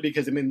really would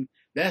because I mean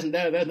that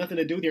has nothing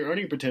to do with your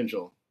earning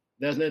potential.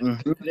 That's not Hmm.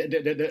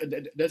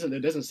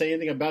 it doesn't say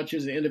anything about you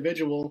as an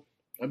individual,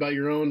 about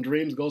your own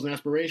dreams, goals, and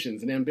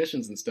aspirations and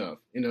ambitions and stuff.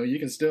 You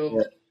can still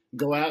Yeah.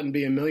 go out and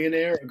be a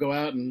millionaire, or go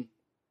out and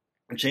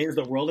change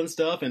the world and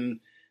stuff. And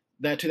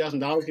that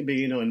 $2,000 could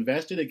be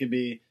invested. It could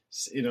be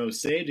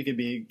saved. It could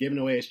be given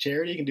away as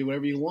charity. You can do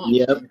whatever you want.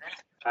 Yep.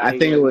 How I you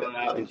think it gonna would. go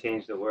out and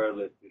change the world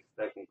if you're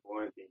stuck in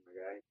quarantine,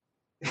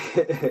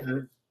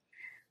 my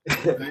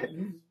Right,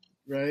 guy?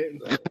 right.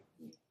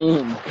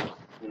 Mhm.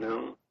 You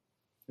know,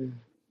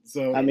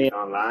 So I mean,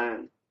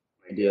 online.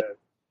 My yeah.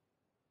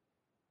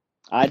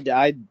 God.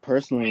 I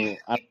personally,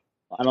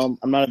 I'm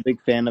not a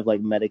big fan of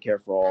like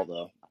Medicare for all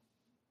though.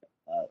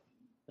 Uh,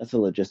 that's a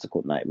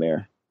logistical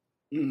nightmare.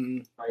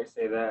 mm, Why you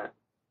say that?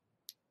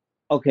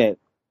 Okay,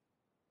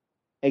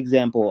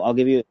 example. I'll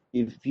give you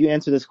if you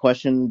answer this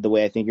question the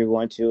way I think you're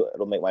going to,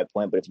 it'll make my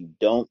point. But if you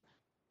don't,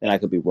 then I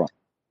could be wrong.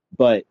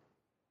 But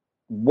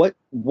what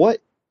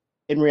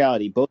in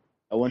reality, both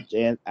I want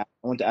to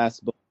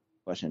ask both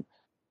a question.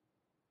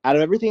 Out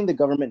of everything the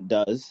government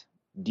does,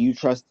 do you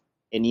trust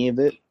any of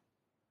it?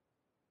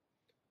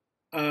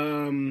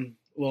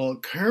 well,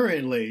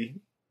 currently,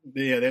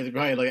 yeah, there's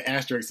probably like an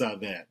asterisk on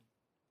that.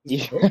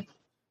 Yeah.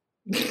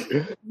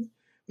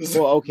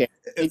 So, Well, okay.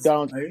 Hey, it's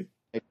Donald,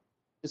 like,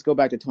 just go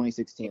back to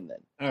 2016 then.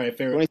 all right,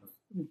 fair enough.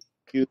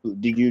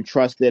 2016, did you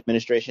trust the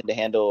administration to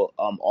handle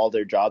all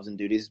their jobs and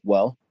duties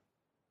well?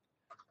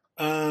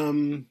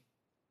 Um,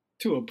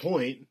 to a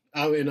point,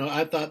 I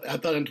thought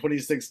in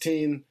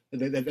 2016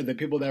 that the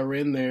people that were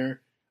in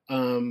there,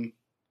 um,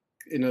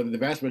 the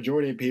vast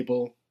majority of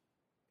people,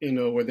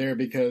 were there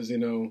because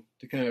to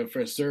kind of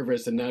for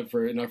service and not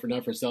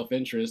for self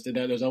interest. And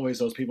that there's always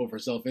those people for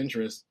self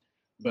interest,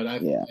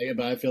 but Yeah.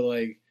 I feel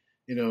like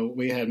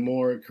we had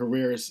more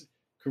career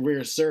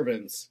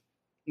servants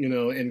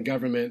in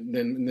government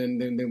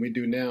than we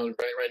do now.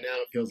 Right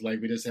now, it feels like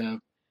we just have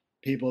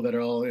people that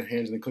are all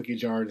hands in the cookie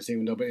jar and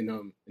seem nobody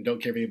and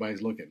don't care if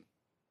anybody's looking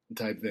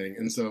type thing.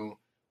 And so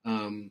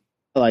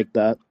I like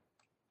that.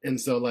 and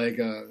so like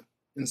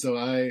and so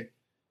I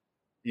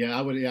yeah,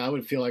 I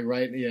would feel like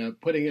right, yeah,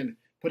 putting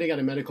out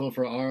a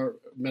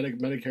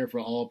Medicare for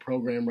all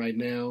program right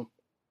now,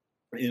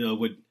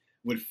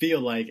 would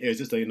feel like it's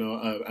just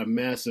a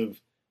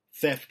massive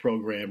theft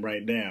program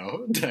right now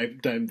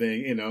type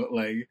thing,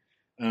 like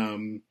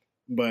um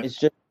but It's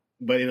just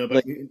but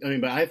like I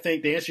mean, but I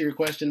think to answer your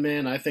question,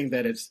 man, I think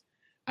that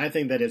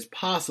it's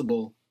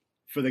possible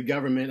for the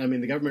government. I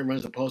mean, the government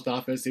runs the post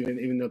office,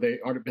 even though they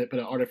put an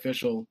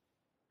artificial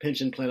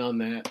pension plan on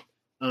that.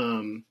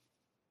 Um,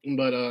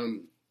 but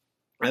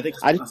I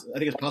just I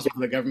think it's possible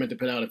for the government to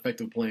put out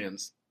effective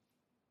plans.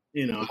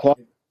 You know, the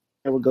quality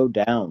would go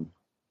down.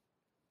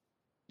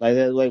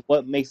 Like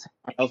what makes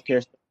our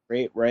healthcare so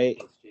great, right?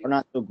 It's Or cheap.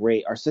 not so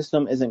great. Our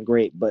system isn't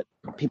great, but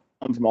people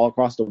come from all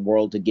across the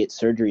world to get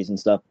surgeries and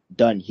stuff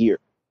done here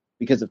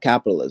because of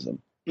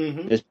capitalism.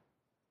 hmm There's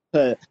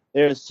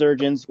there's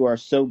surgeons who are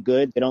so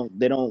good they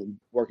don't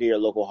work at your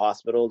local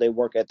hospital. They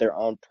work at their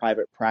own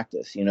private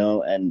practice,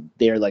 and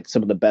they're like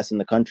some of the best in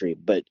the country.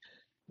 But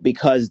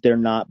because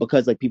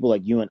like people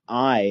like you and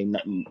I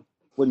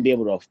wouldn't be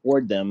able to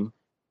afford them,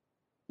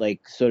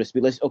 like so to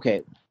speak.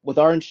 Okay, with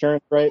our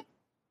insurance, right?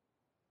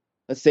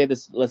 Let's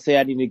say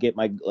I need to get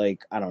my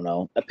like I don't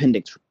know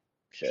appendix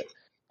shit,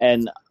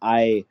 and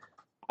I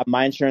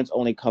my insurance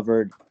only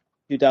covered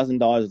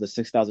 $2,000 of the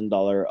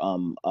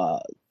 $6,000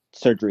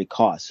 surgery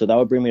cost, so that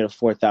would bring me to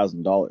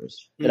 $4,000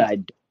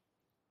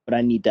 that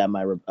I need to have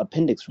my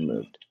appendix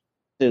removed.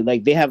 So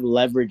like they have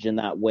leverage in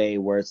that way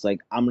where it's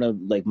like I'm gonna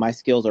like my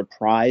skills are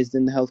prized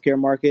in the healthcare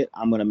market.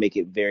 I'm gonna make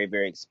it very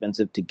very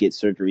expensive to get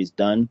surgeries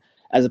done,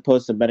 as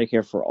opposed to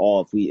Medicare for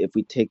all. If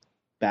we take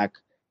back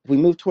if we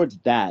move towards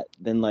that,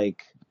 then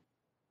like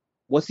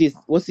what's the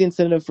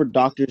incentive for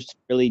doctors to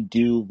really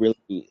do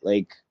really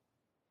like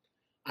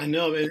I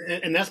know,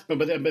 and that's but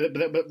that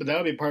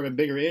would be part of a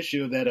bigger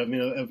issue of that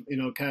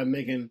kind of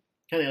making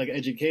kind of like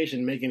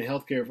education, making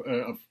healthcare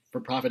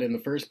for profit in the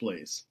first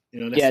place.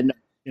 yeah, That's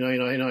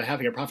no,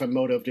 having a profit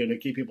motive to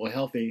keep people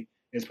healthy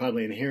is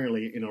probably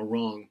inherently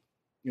wrong,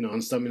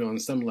 on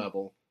some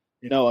level,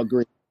 you know, no,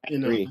 agree. I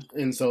agree.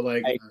 and so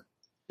like I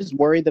just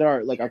worried that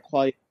our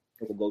quality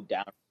will go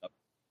down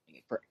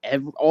for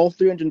all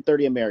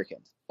 330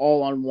 Americans,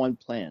 all on one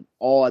plan,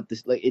 all at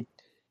this like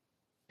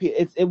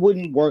it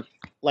wouldn't work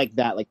like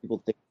that like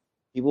people think.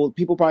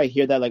 People probably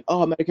hear that like,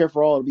 oh, Medicare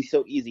for all, it'll be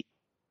so easy.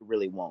 It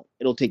really won't.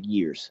 It'll take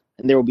years,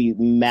 and there will be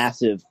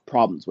massive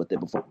problems with it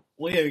before.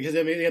 well, yeah, because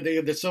I mean, yeah,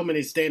 there's so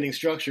many standing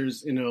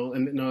structures, in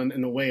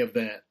the way of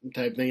that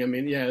type thing. I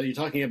mean, yeah, you're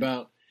talking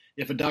about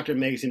if a doctor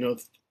makes,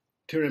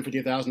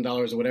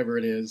 $250,000 or whatever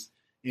it is,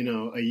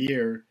 a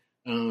year,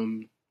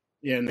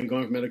 yeah, and then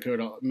going from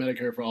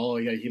Medicare for all,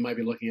 yeah, he might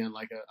be looking at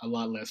like a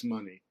lot less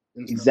money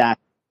and stuff.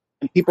 Exactly.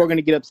 and people are going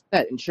to get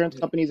upset. Insurance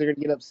companies are going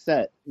to get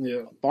upset.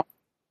 Yeah. Farm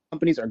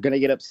companies are going to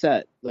get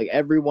upset. Like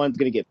everyone's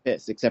going to get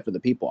pissed, except for the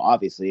people,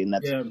 obviously, and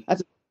Yeah.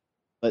 that's.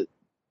 But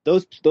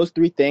those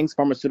three things,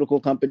 pharmaceutical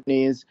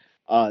companies,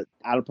 out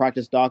of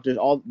practice doctors,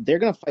 all they're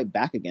going to fight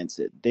back against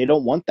it. They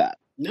don't want that.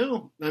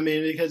 No, I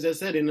mean, because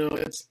as I said,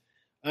 it's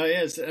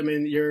yes, I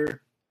mean,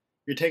 you're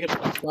taking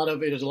a lot of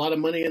there's a lot of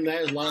money in that,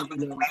 there's a lot of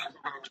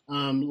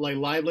like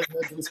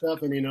livelihoods and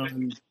stuff, and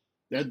and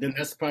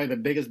that's probably the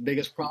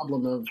biggest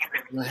problem of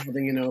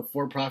having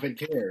for-profit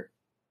care.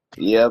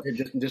 Yep.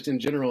 Just in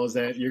general is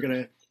that you're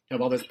gonna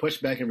have all this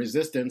pushback and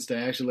resistance to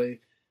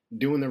actually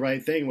doing the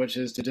right thing, which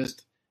is to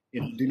just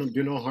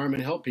do no harm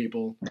and help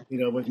people,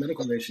 with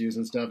medical issues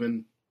and stuff,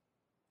 and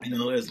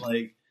it's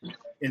like,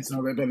 and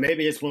so, but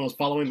maybe it's one of those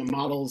following the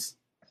models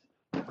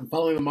of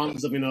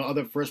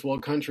other first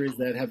world countries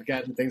that have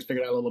gotten things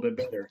figured out a little bit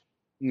better,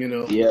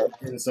 Yeah.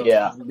 and so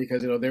Yeah.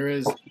 because there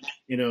is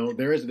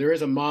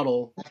a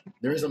model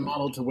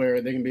to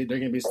where there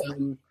can be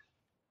some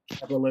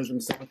capitalism,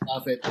 some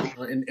profit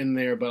in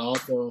there, but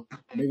also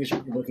making sure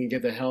people can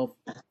get the health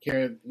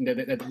care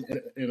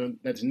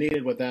that's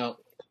needed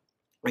without,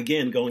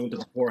 again, going into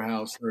the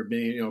poorhouse or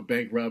being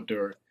bankrupt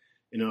or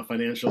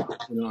financial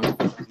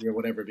or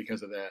whatever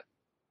because of that.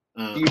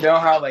 You know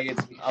how like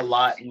it's a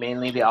lot,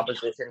 mainly the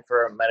opposition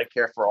for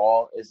Medicare for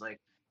all is like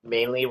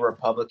mainly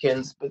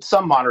Republicans, but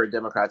some moderate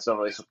Democrats don't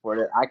really support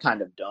it. I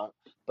kind of don't.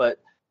 But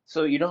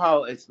so you know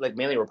how it's like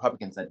mainly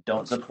Republicans that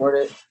don't support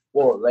it?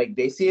 Well, like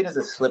they see it as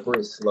a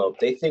slippery slope.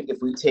 They think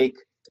if we take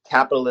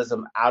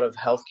capitalism out of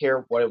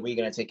healthcare, what are we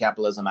going to take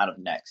capitalism out of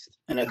next?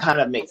 And it kind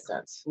of makes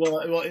sense.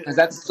 Well, because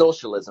that's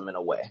socialism in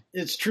a way.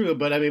 It's true,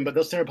 but I mean, but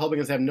those same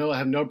Republicans have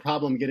no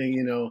problem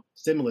getting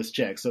stimulus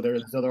checks, so they're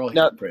all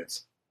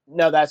hypocrites.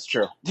 No, that's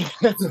true.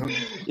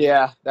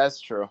 Yeah, that's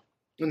true.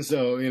 And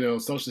so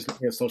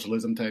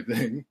socialism type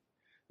thing,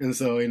 and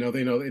so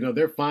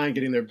they're fine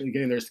getting their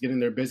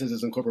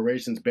businesses and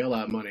corporations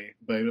bailout money,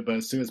 but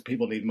as soon as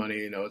people need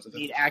money,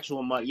 need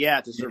actual money,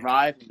 to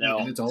survive.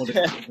 No, it's a whole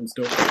different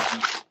story.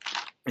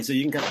 And so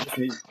you can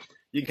kind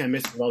of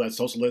miss all that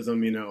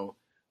socialism,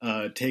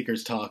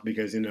 takers talk,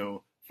 because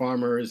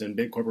farmers and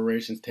big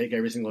corporations take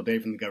every single day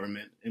from the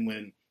government, and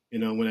when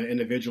an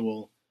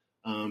individual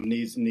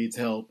needs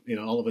help,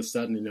 all of a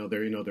sudden,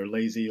 they're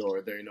lazy,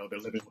 or they're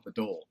living with a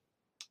dole,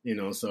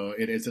 so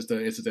it's just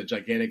a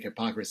gigantic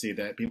hypocrisy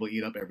that people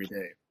eat up every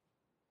day.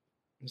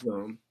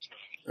 So,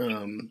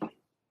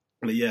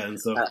 but yeah, and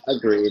so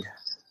agreed.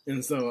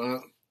 And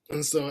so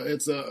it's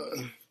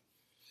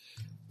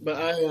but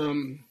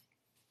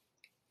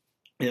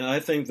I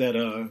think that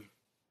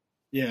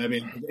I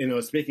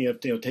mean, speaking of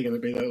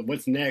taking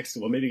what's next,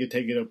 well, maybe you could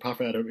take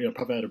profit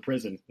out of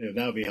prison.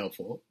 That would be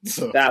helpful.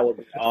 So that would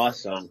be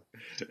awesome.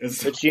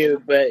 But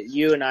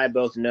you and I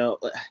both know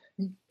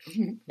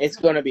it's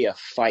going to be a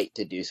fight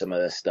to do some of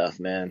this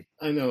stuff, man.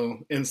 I know,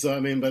 and so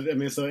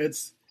those are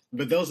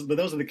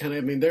the kind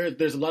of,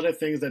 there's a lot of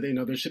things that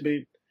there should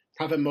be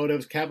profit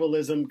motives,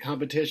 capitalism,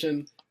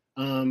 competition.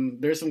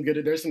 There's some good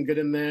in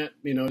that.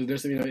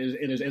 There's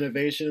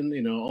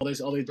innovation. All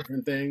these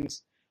different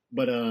things,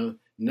 but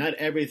not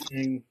every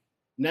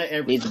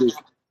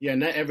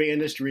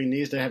industry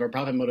needs to have a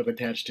profit motive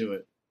attached to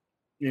it.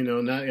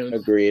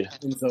 Agreed.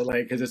 And so,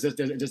 like, because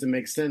it doesn't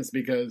make sense,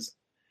 because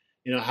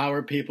how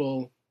are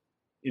people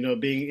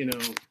being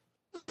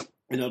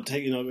how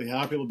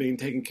are people being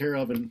taken care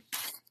of? And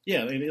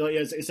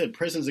as I said,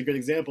 prison's a good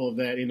example of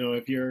that.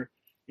 If you're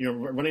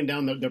running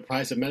down the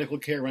price of medical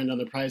care, running down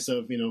the price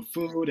of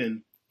food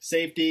and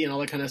safety and all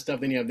that kind of stuff,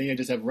 then you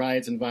just have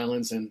riots and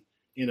violence and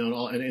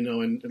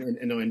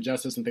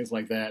injustice and things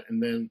like that.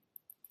 And then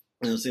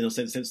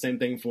same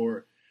thing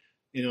for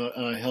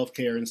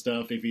healthcare and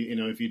stuff. If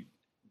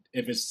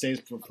it's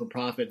safe for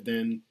profit,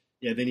 then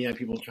you have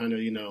people trying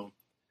to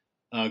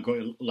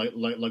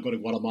go to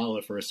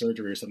Guatemala for a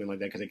surgery or something like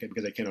that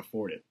because they can't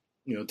afford it,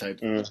 type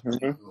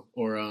mm-hmm.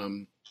 Or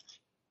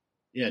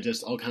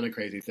just all kind of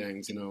crazy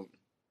things, And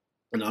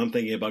I'm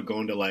thinking about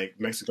going to like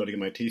Mexico to get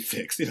my teeth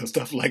fixed,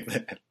 stuff like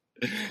that.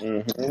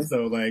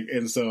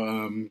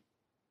 Mm-hmm.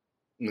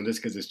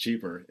 Just because it's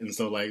cheaper, and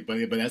so like,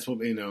 but that's what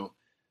there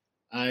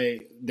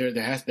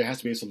has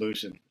to be a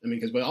solution. But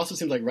it also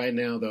seems like right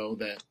now though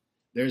that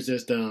there's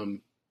just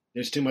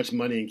there's too much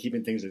money in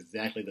keeping things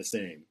exactly the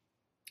same.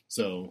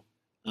 So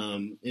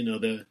like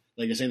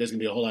you're saying, there's gonna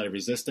be a whole lot of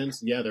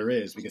resistance. Yeah, there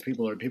is, because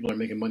people are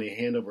making money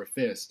hand over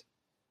fist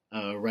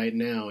right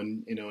now,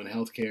 and in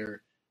healthcare,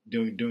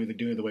 doing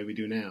the way we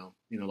do now.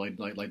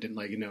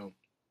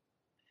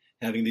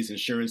 Having these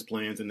insurance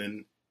plans, and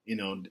then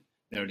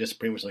that are just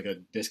pretty much like a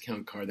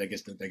discount card that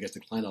gets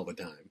declined all the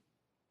time.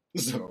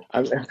 So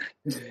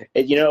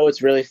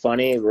what's really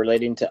funny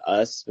relating to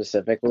us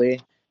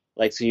specifically,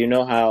 like, so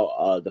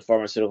how the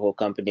pharmaceutical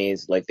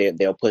companies, like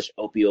they'll push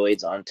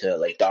opioids onto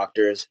like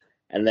doctors,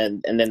 and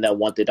then they'll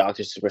want the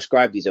doctors to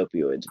prescribe these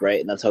opioids, right?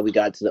 And that's how we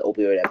got to the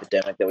opioid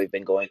epidemic that we've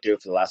been going through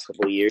for the last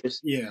couple of years.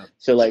 Yeah.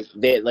 So like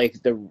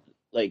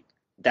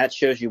that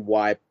shows you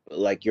why,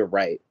 like, you're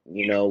right.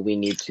 We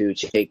need to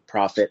take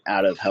profit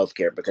out of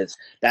healthcare, because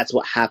that's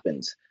what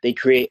happens. They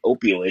create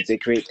opioids, they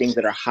create things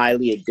that are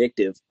highly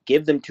addictive,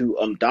 give them to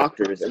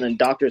doctors, and then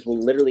doctors will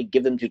literally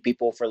give them to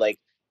people for like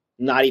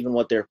not even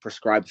what they're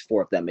prescribed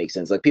for, if that makes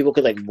sense. Like, people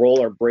could like roll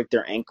or break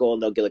their ankle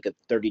and they'll get like a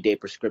 30-day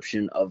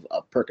prescription of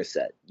a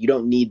Percocet. You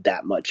don't need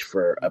that much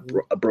for a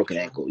broken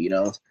ankle,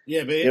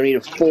 Yeah, but you don't need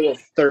a full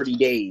 30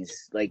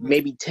 days, like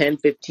maybe 10,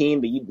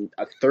 15, but you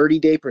a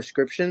 30-day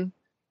prescription.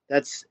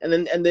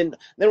 And then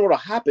what'll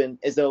happen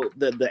is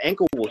the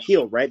ankle will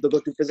heal, right? They'll go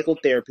through physical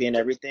therapy and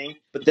everything,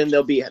 but then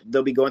they'll be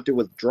going through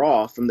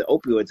withdrawal from the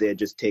opioids they had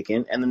just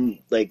taken, and then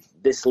like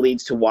this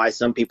leads to why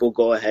some people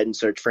go ahead and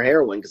search for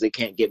heroin because they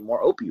can't get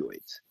more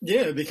opioids.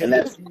 yeah, because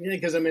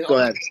I mean, Go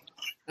ahead.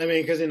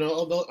 because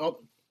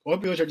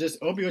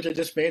opioids are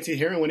just fancy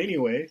heroin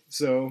anyway.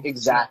 So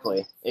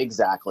Exactly.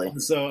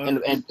 so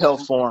And pill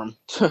form.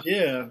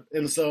 yeah,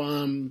 and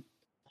so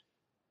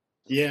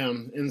yeah,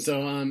 and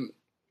so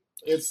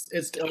it's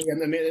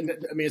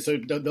so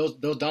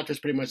those doctors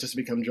pretty much just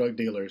become drug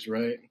dealers,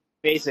 right?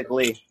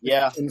 Basically,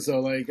 yeah. And so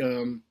like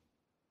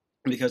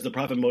because the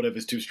profit motive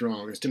is too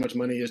strong. There's too much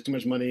money. There's too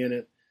much money in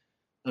it.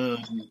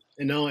 And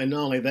not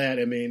only that,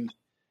 I mean,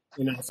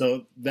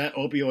 so that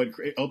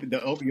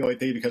the opioid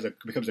thing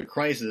becomes a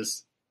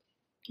crisis.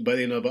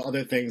 But but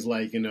other things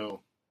like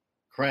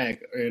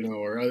crack,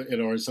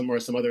 or some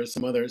other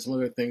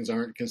things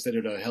aren't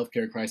considered a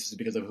healthcare crisis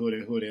because of who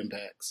it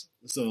impacts.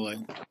 So like,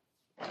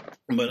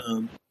 but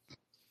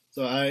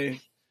so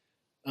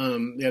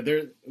yeah,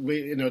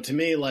 to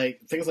me, like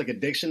things like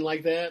addiction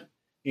like that,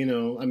 I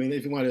mean,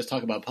 if you want to just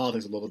talk about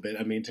politics a little bit,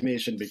 I mean, to me,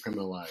 it shouldn't be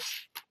criminalized.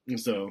 And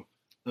so,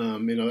 I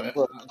don't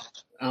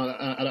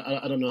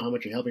know how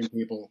much you're helping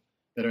people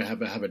that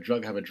have a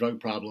drug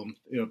problem,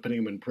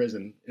 putting them in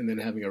prison and then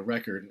having a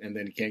record and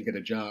then can't get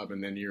a job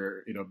and then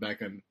you're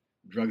back on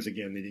drugs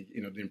again, then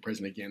in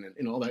prison again,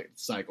 and all that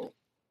cycle.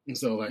 And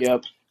so like,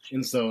 Yep.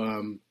 and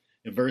so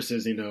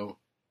versus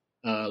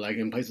like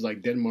in places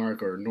like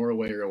Denmark or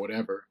Norway or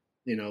whatever,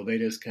 they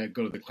just kind of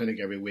go to the clinic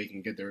every week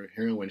and get their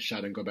heroin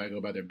shot and go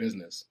about their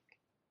business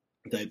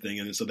type thing,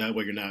 and so that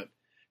way you're not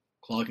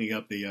clogging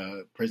up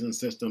the prison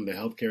system, the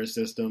healthcare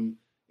system.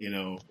 You're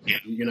not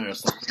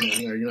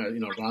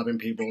robbing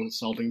people,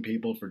 assaulting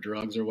people for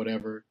drugs or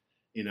whatever.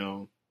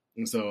 And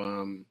so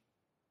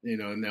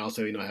and they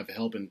also have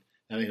help and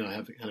have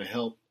kind of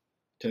help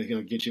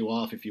to get you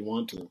off if you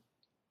want to.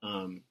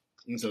 And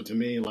so to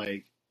me,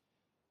 like,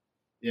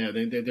 yeah,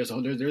 there's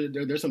some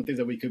things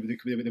that we could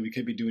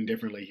be doing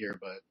differently here,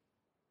 but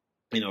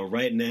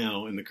right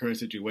now in the current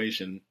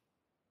situation,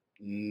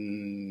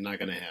 not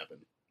going to happen.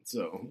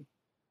 So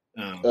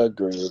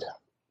Agreed.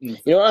 You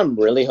know what I'm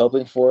really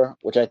hoping for,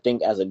 which I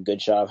think has a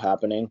good shot of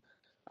happening?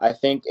 I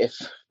think if,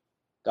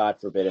 God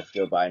forbid, if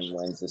Joe Biden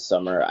wins this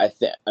summer,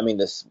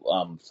 this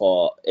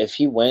fall, if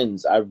he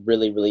wins, I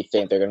really, really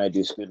think they're gonna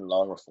do student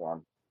loan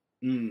reform.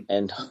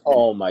 And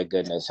oh my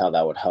goodness, how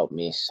that would help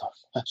me so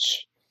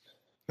much.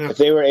 If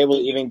they were able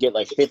to even get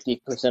like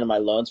 50% of my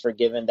loans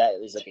forgiven, that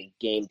is like a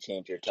game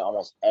changer to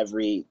almost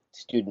every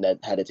student that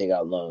had to take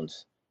out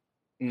loans.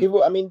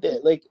 People, I mean,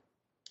 like,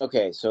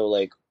 okay, so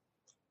like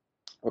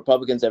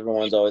Republicans,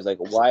 everyone's always like,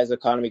 why is the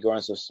economy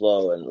growing so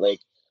slow? And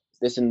like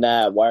this and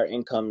that, why are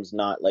incomes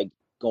not like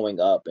going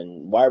up?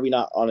 And why are we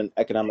not on an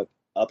economic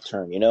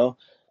upturn,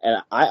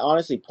 And I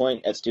honestly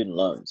point at student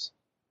loans.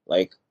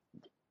 Like,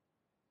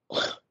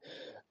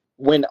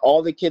 when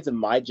all the kids of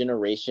my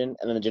generation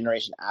and then the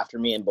generation after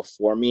me and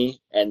before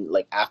me and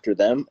like after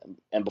them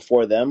and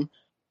before them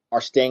are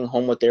staying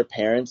home with their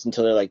parents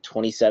until they're like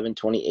 27,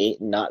 28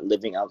 and not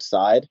living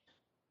outside,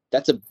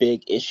 that's a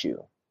big issue.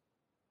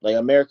 Like,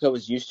 America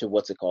was used to,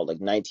 what's it called, like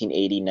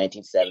 1980,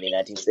 1970,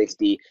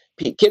 1960.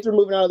 Kids were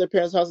moving out of their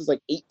parents' houses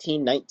like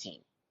 18,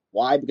 19.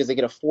 Why? Because they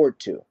could afford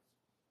to.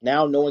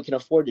 Now no one can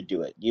afford to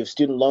do it. You have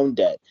student loan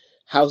debt.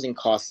 Housing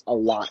costs a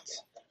lot.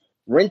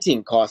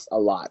 Renting costs a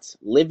lot.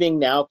 Living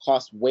now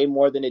costs way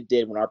more than it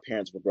did when our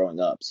parents were growing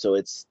up. So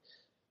if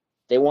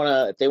they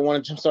want to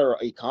jumpstart our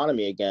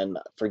economy again,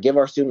 forgive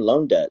our student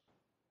loan debt.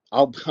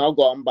 I'll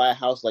go out and buy a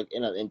house like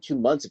in 2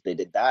 months if they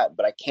did that,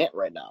 but I can't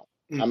right now.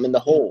 I'm in the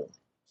hole.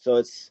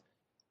 So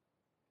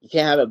you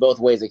can't have it both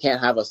ways. They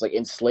can't have us like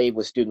enslaved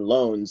with student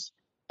loans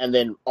and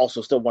then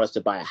also still want us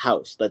to buy a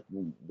house. Like,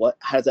 what?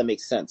 How does that make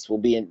sense? We'll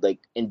be in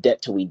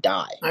debt till we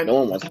die. No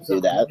one wants to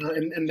do that.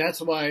 And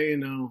that's why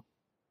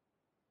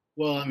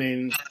well, I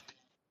mean,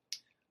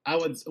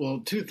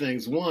 two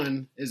things.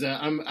 One is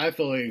that I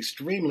feel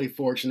extremely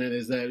fortunate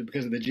is that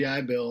because of the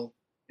GI Bill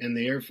and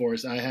the Air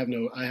Force, I had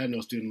no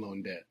student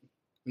loan debt.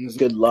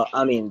 Good luck.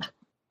 I mean,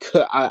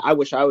 I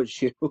wish I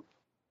was you.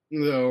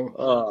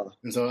 So,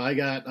 and so I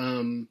got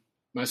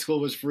my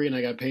school was free and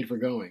I got paid for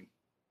going.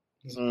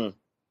 So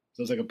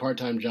it's like a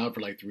part-time job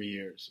for like 3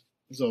 years.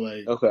 So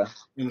like, okay.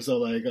 And so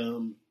like,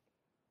 and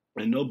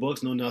no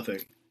books, no nothing.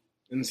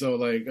 And so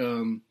like,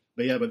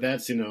 but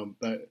that's,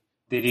 but.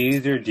 Did you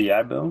use your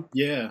GI Bill?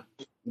 Yeah.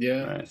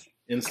 Nice.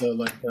 And so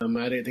like, I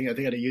think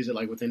I had to use it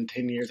like within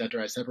 10 years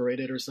after I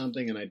separated or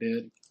something. And I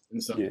did.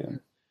 And so, yeah.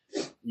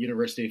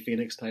 University of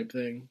Phoenix type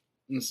thing.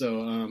 And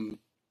so,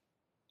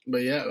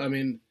 but yeah, I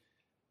mean,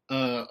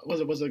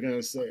 what was I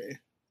gonna say?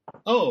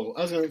 Oh,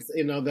 I was gonna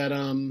say,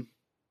 that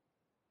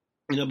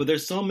but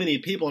there's so many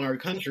people in our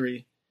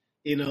country,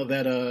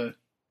 that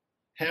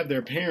have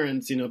their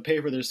parents, pay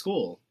for their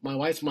school. My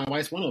wife's one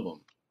of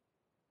them.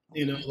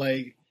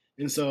 Like,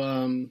 and so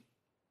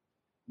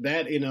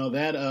that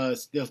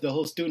that the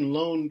whole student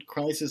loan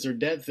crisis or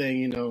debt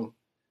thing,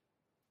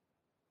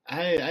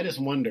 I just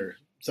wonder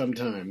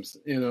sometimes,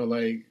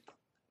 like,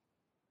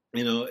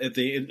 if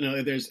the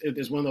if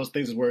there's one of those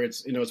things where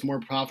it's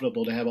more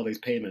profitable to have all these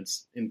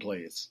payments in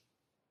place,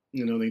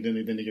 than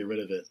to get rid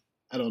of it.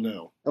 I don't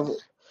know.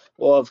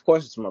 Well, of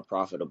course it's more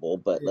profitable,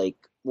 but like,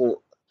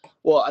 well,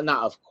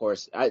 not of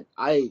course. I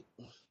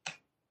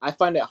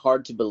find it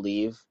hard to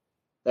believe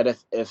that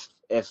if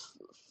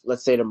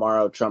let's say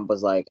tomorrow Trump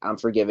was like, I'm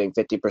forgiving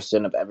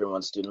 50% of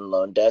everyone's student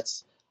loan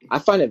debts, I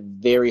find it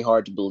very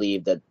hard to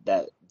believe that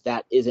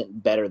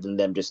isn't better than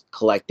them just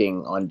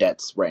collecting on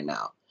debts right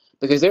now.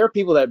 Because there are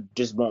people that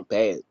just won't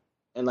pay it.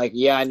 And like,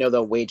 yeah, I know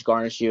they'll wage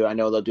garnish you, I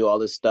know they'll do all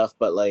this stuff,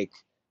 but like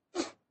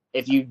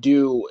if you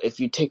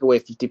take away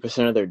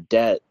 50% of their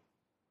debt,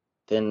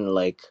 then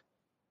like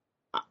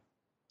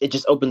it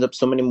just opens up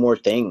so many more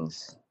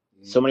things,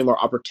 so many more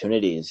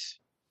opportunities.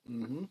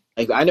 Mm-hmm.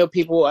 Like I know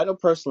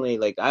personally,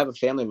 like I have a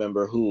family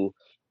member who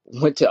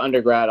went to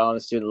undergrad on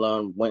a student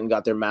loan, went and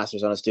got their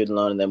master's on a student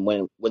loan, and then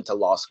went to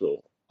law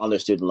school on their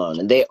student loan,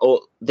 and they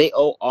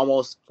owe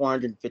almost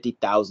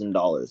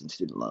 $450,000 in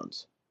student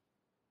loans.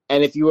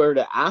 And if you were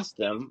to ask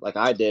them, like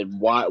I did,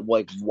 why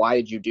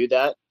did you do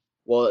that?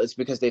 Well, it's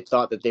because they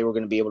thought that they were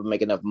going to be able to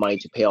make enough money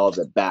to pay all of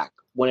it back.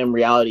 When in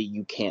reality,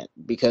 you can't,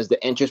 because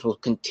the interest will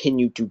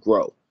continue to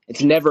grow.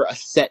 It's never a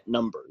set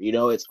number,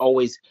 it's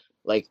always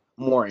like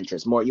more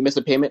interest, more. You miss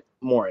a payment,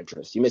 more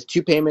interest. You miss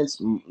 2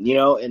 payments, and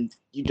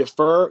you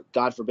defer,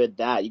 God forbid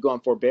that. You go on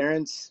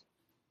forbearance.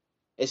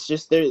 It's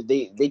just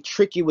they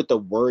trick you with the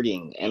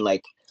wording, and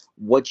like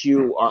what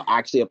you are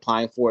actually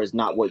applying for is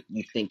not what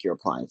you think you're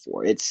applying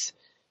for.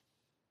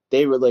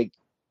 They were like,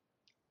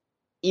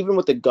 even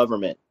with the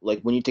government, like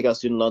when you take out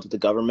student loans with the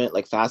government,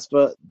 like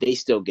FAFSA, they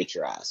still get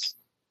your ass.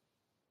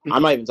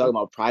 I'm not even talking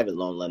about private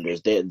loan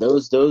lenders.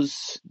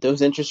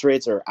 Those interest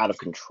rates are out of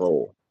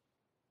control.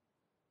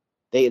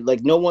 They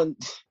like no one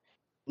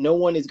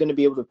is going to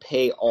be able to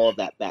pay all of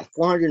that back.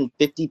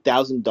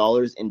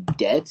 $450,000 in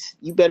debt.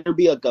 You better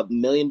be like $1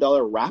 million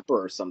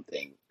rapper or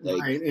something. Like,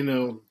 right,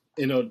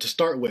 to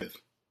start with.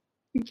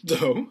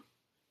 So,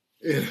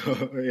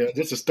 yeah,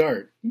 just a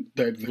start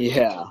type thing.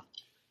 yeah.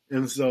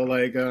 And so,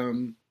 like,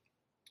 because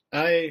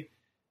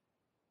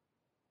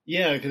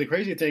the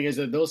crazy thing is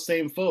that those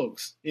same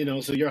folks,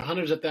 so you're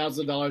hundreds of thousands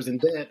of dollars in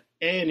debt,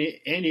 and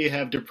you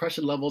have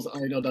depression levels,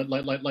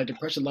 like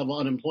depression level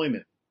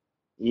unemployment.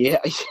 Yeah,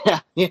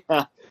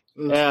 yeah.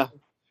 And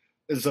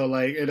so,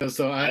 like,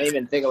 so I didn't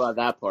even think about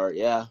that part.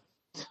 Yeah.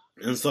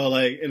 And so,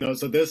 like,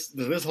 so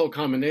this whole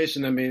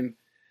combination, I mean,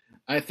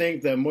 I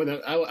think that more than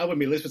I wouldn't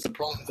be least bit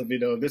surprised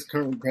if this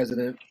current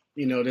president,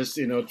 just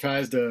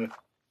tries to,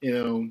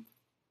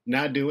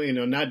 not do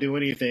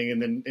anything,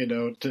 and then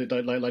to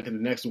like to the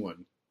next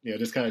one,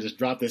 just kind of just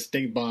drop this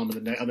stink bomb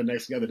on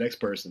the next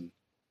person,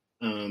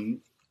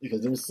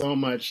 because there's so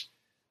much.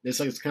 It's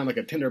like it's kind of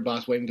like a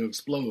tinderbox waiting to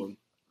explode.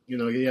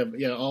 You have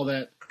all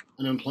that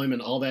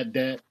unemployment, all that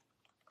debt,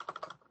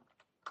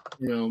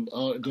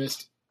 all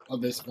this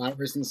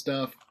virus and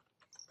stuff.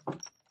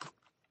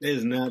 It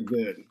is not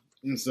good.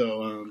 And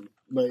so,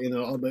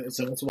 so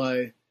that's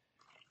why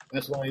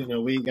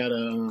we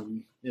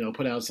gotta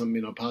put out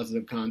some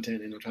positive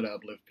content and try to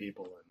uplift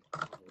people.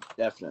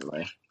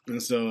 Definitely.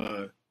 And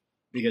so,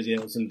 because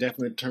some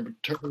definitely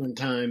turbulent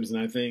times,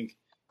 and I think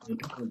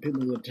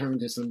people will turn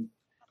to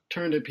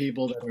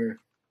people that are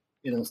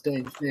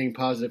staying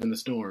positive in the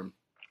storm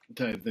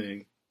type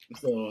thing.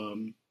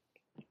 So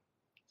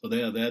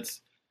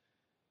that's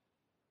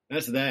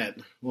that.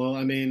 Well,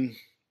 I mean,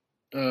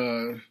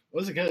 it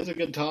was a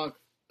good talk.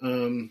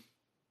 It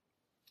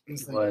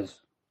was.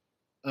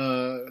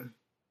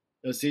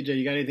 CJ,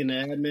 you got anything to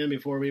add, man,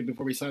 before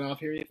we sign off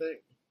here? You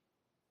think?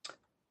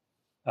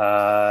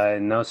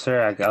 No,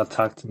 sir. I'll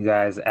talk to you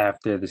guys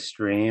after the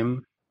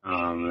stream.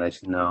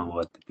 Let you know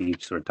what the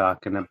peeps were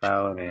talking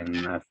about,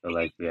 and I feel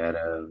like we had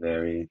a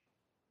very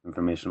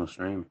informational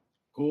stream.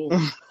 Cool.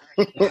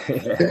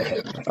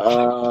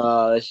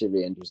 That should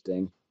be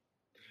interesting.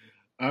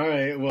 All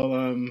right.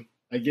 Well,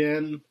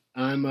 again,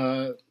 I'm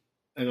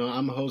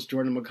I'm host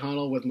Jordan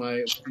McConnell with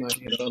my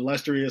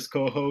illustrious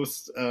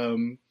co-hosts,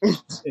 like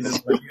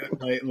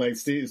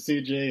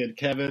CJ and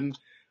Kevin.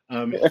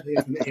 Thank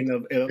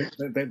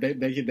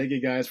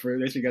you guys for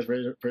having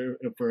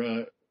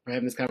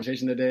this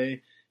conversation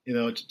today.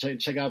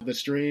 Check out the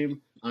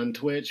stream on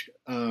Twitch,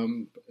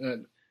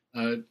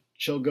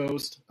 Chill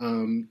Ghost.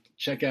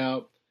 Check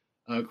out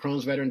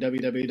Crohn's Veteran,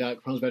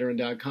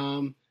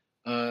 www.crohnsveteran.com.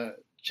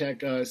 Check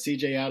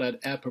CJ out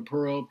at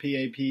Papuro,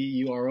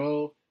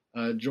 Papuro.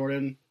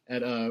 Jordan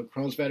at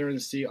Crohn's Veteran,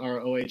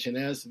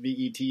 CROHNS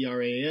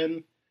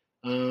VETRAN.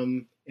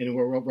 And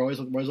we're always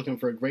looking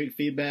for great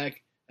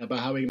feedback about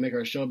how we can make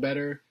our show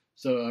better.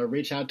 So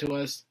reach out to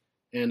us,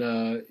 and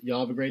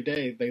y'all have a great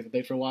day.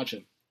 Thanks for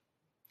watching.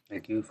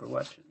 Thank you for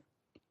watching.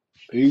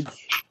 Peace.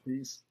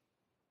 Peace.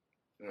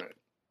 All right.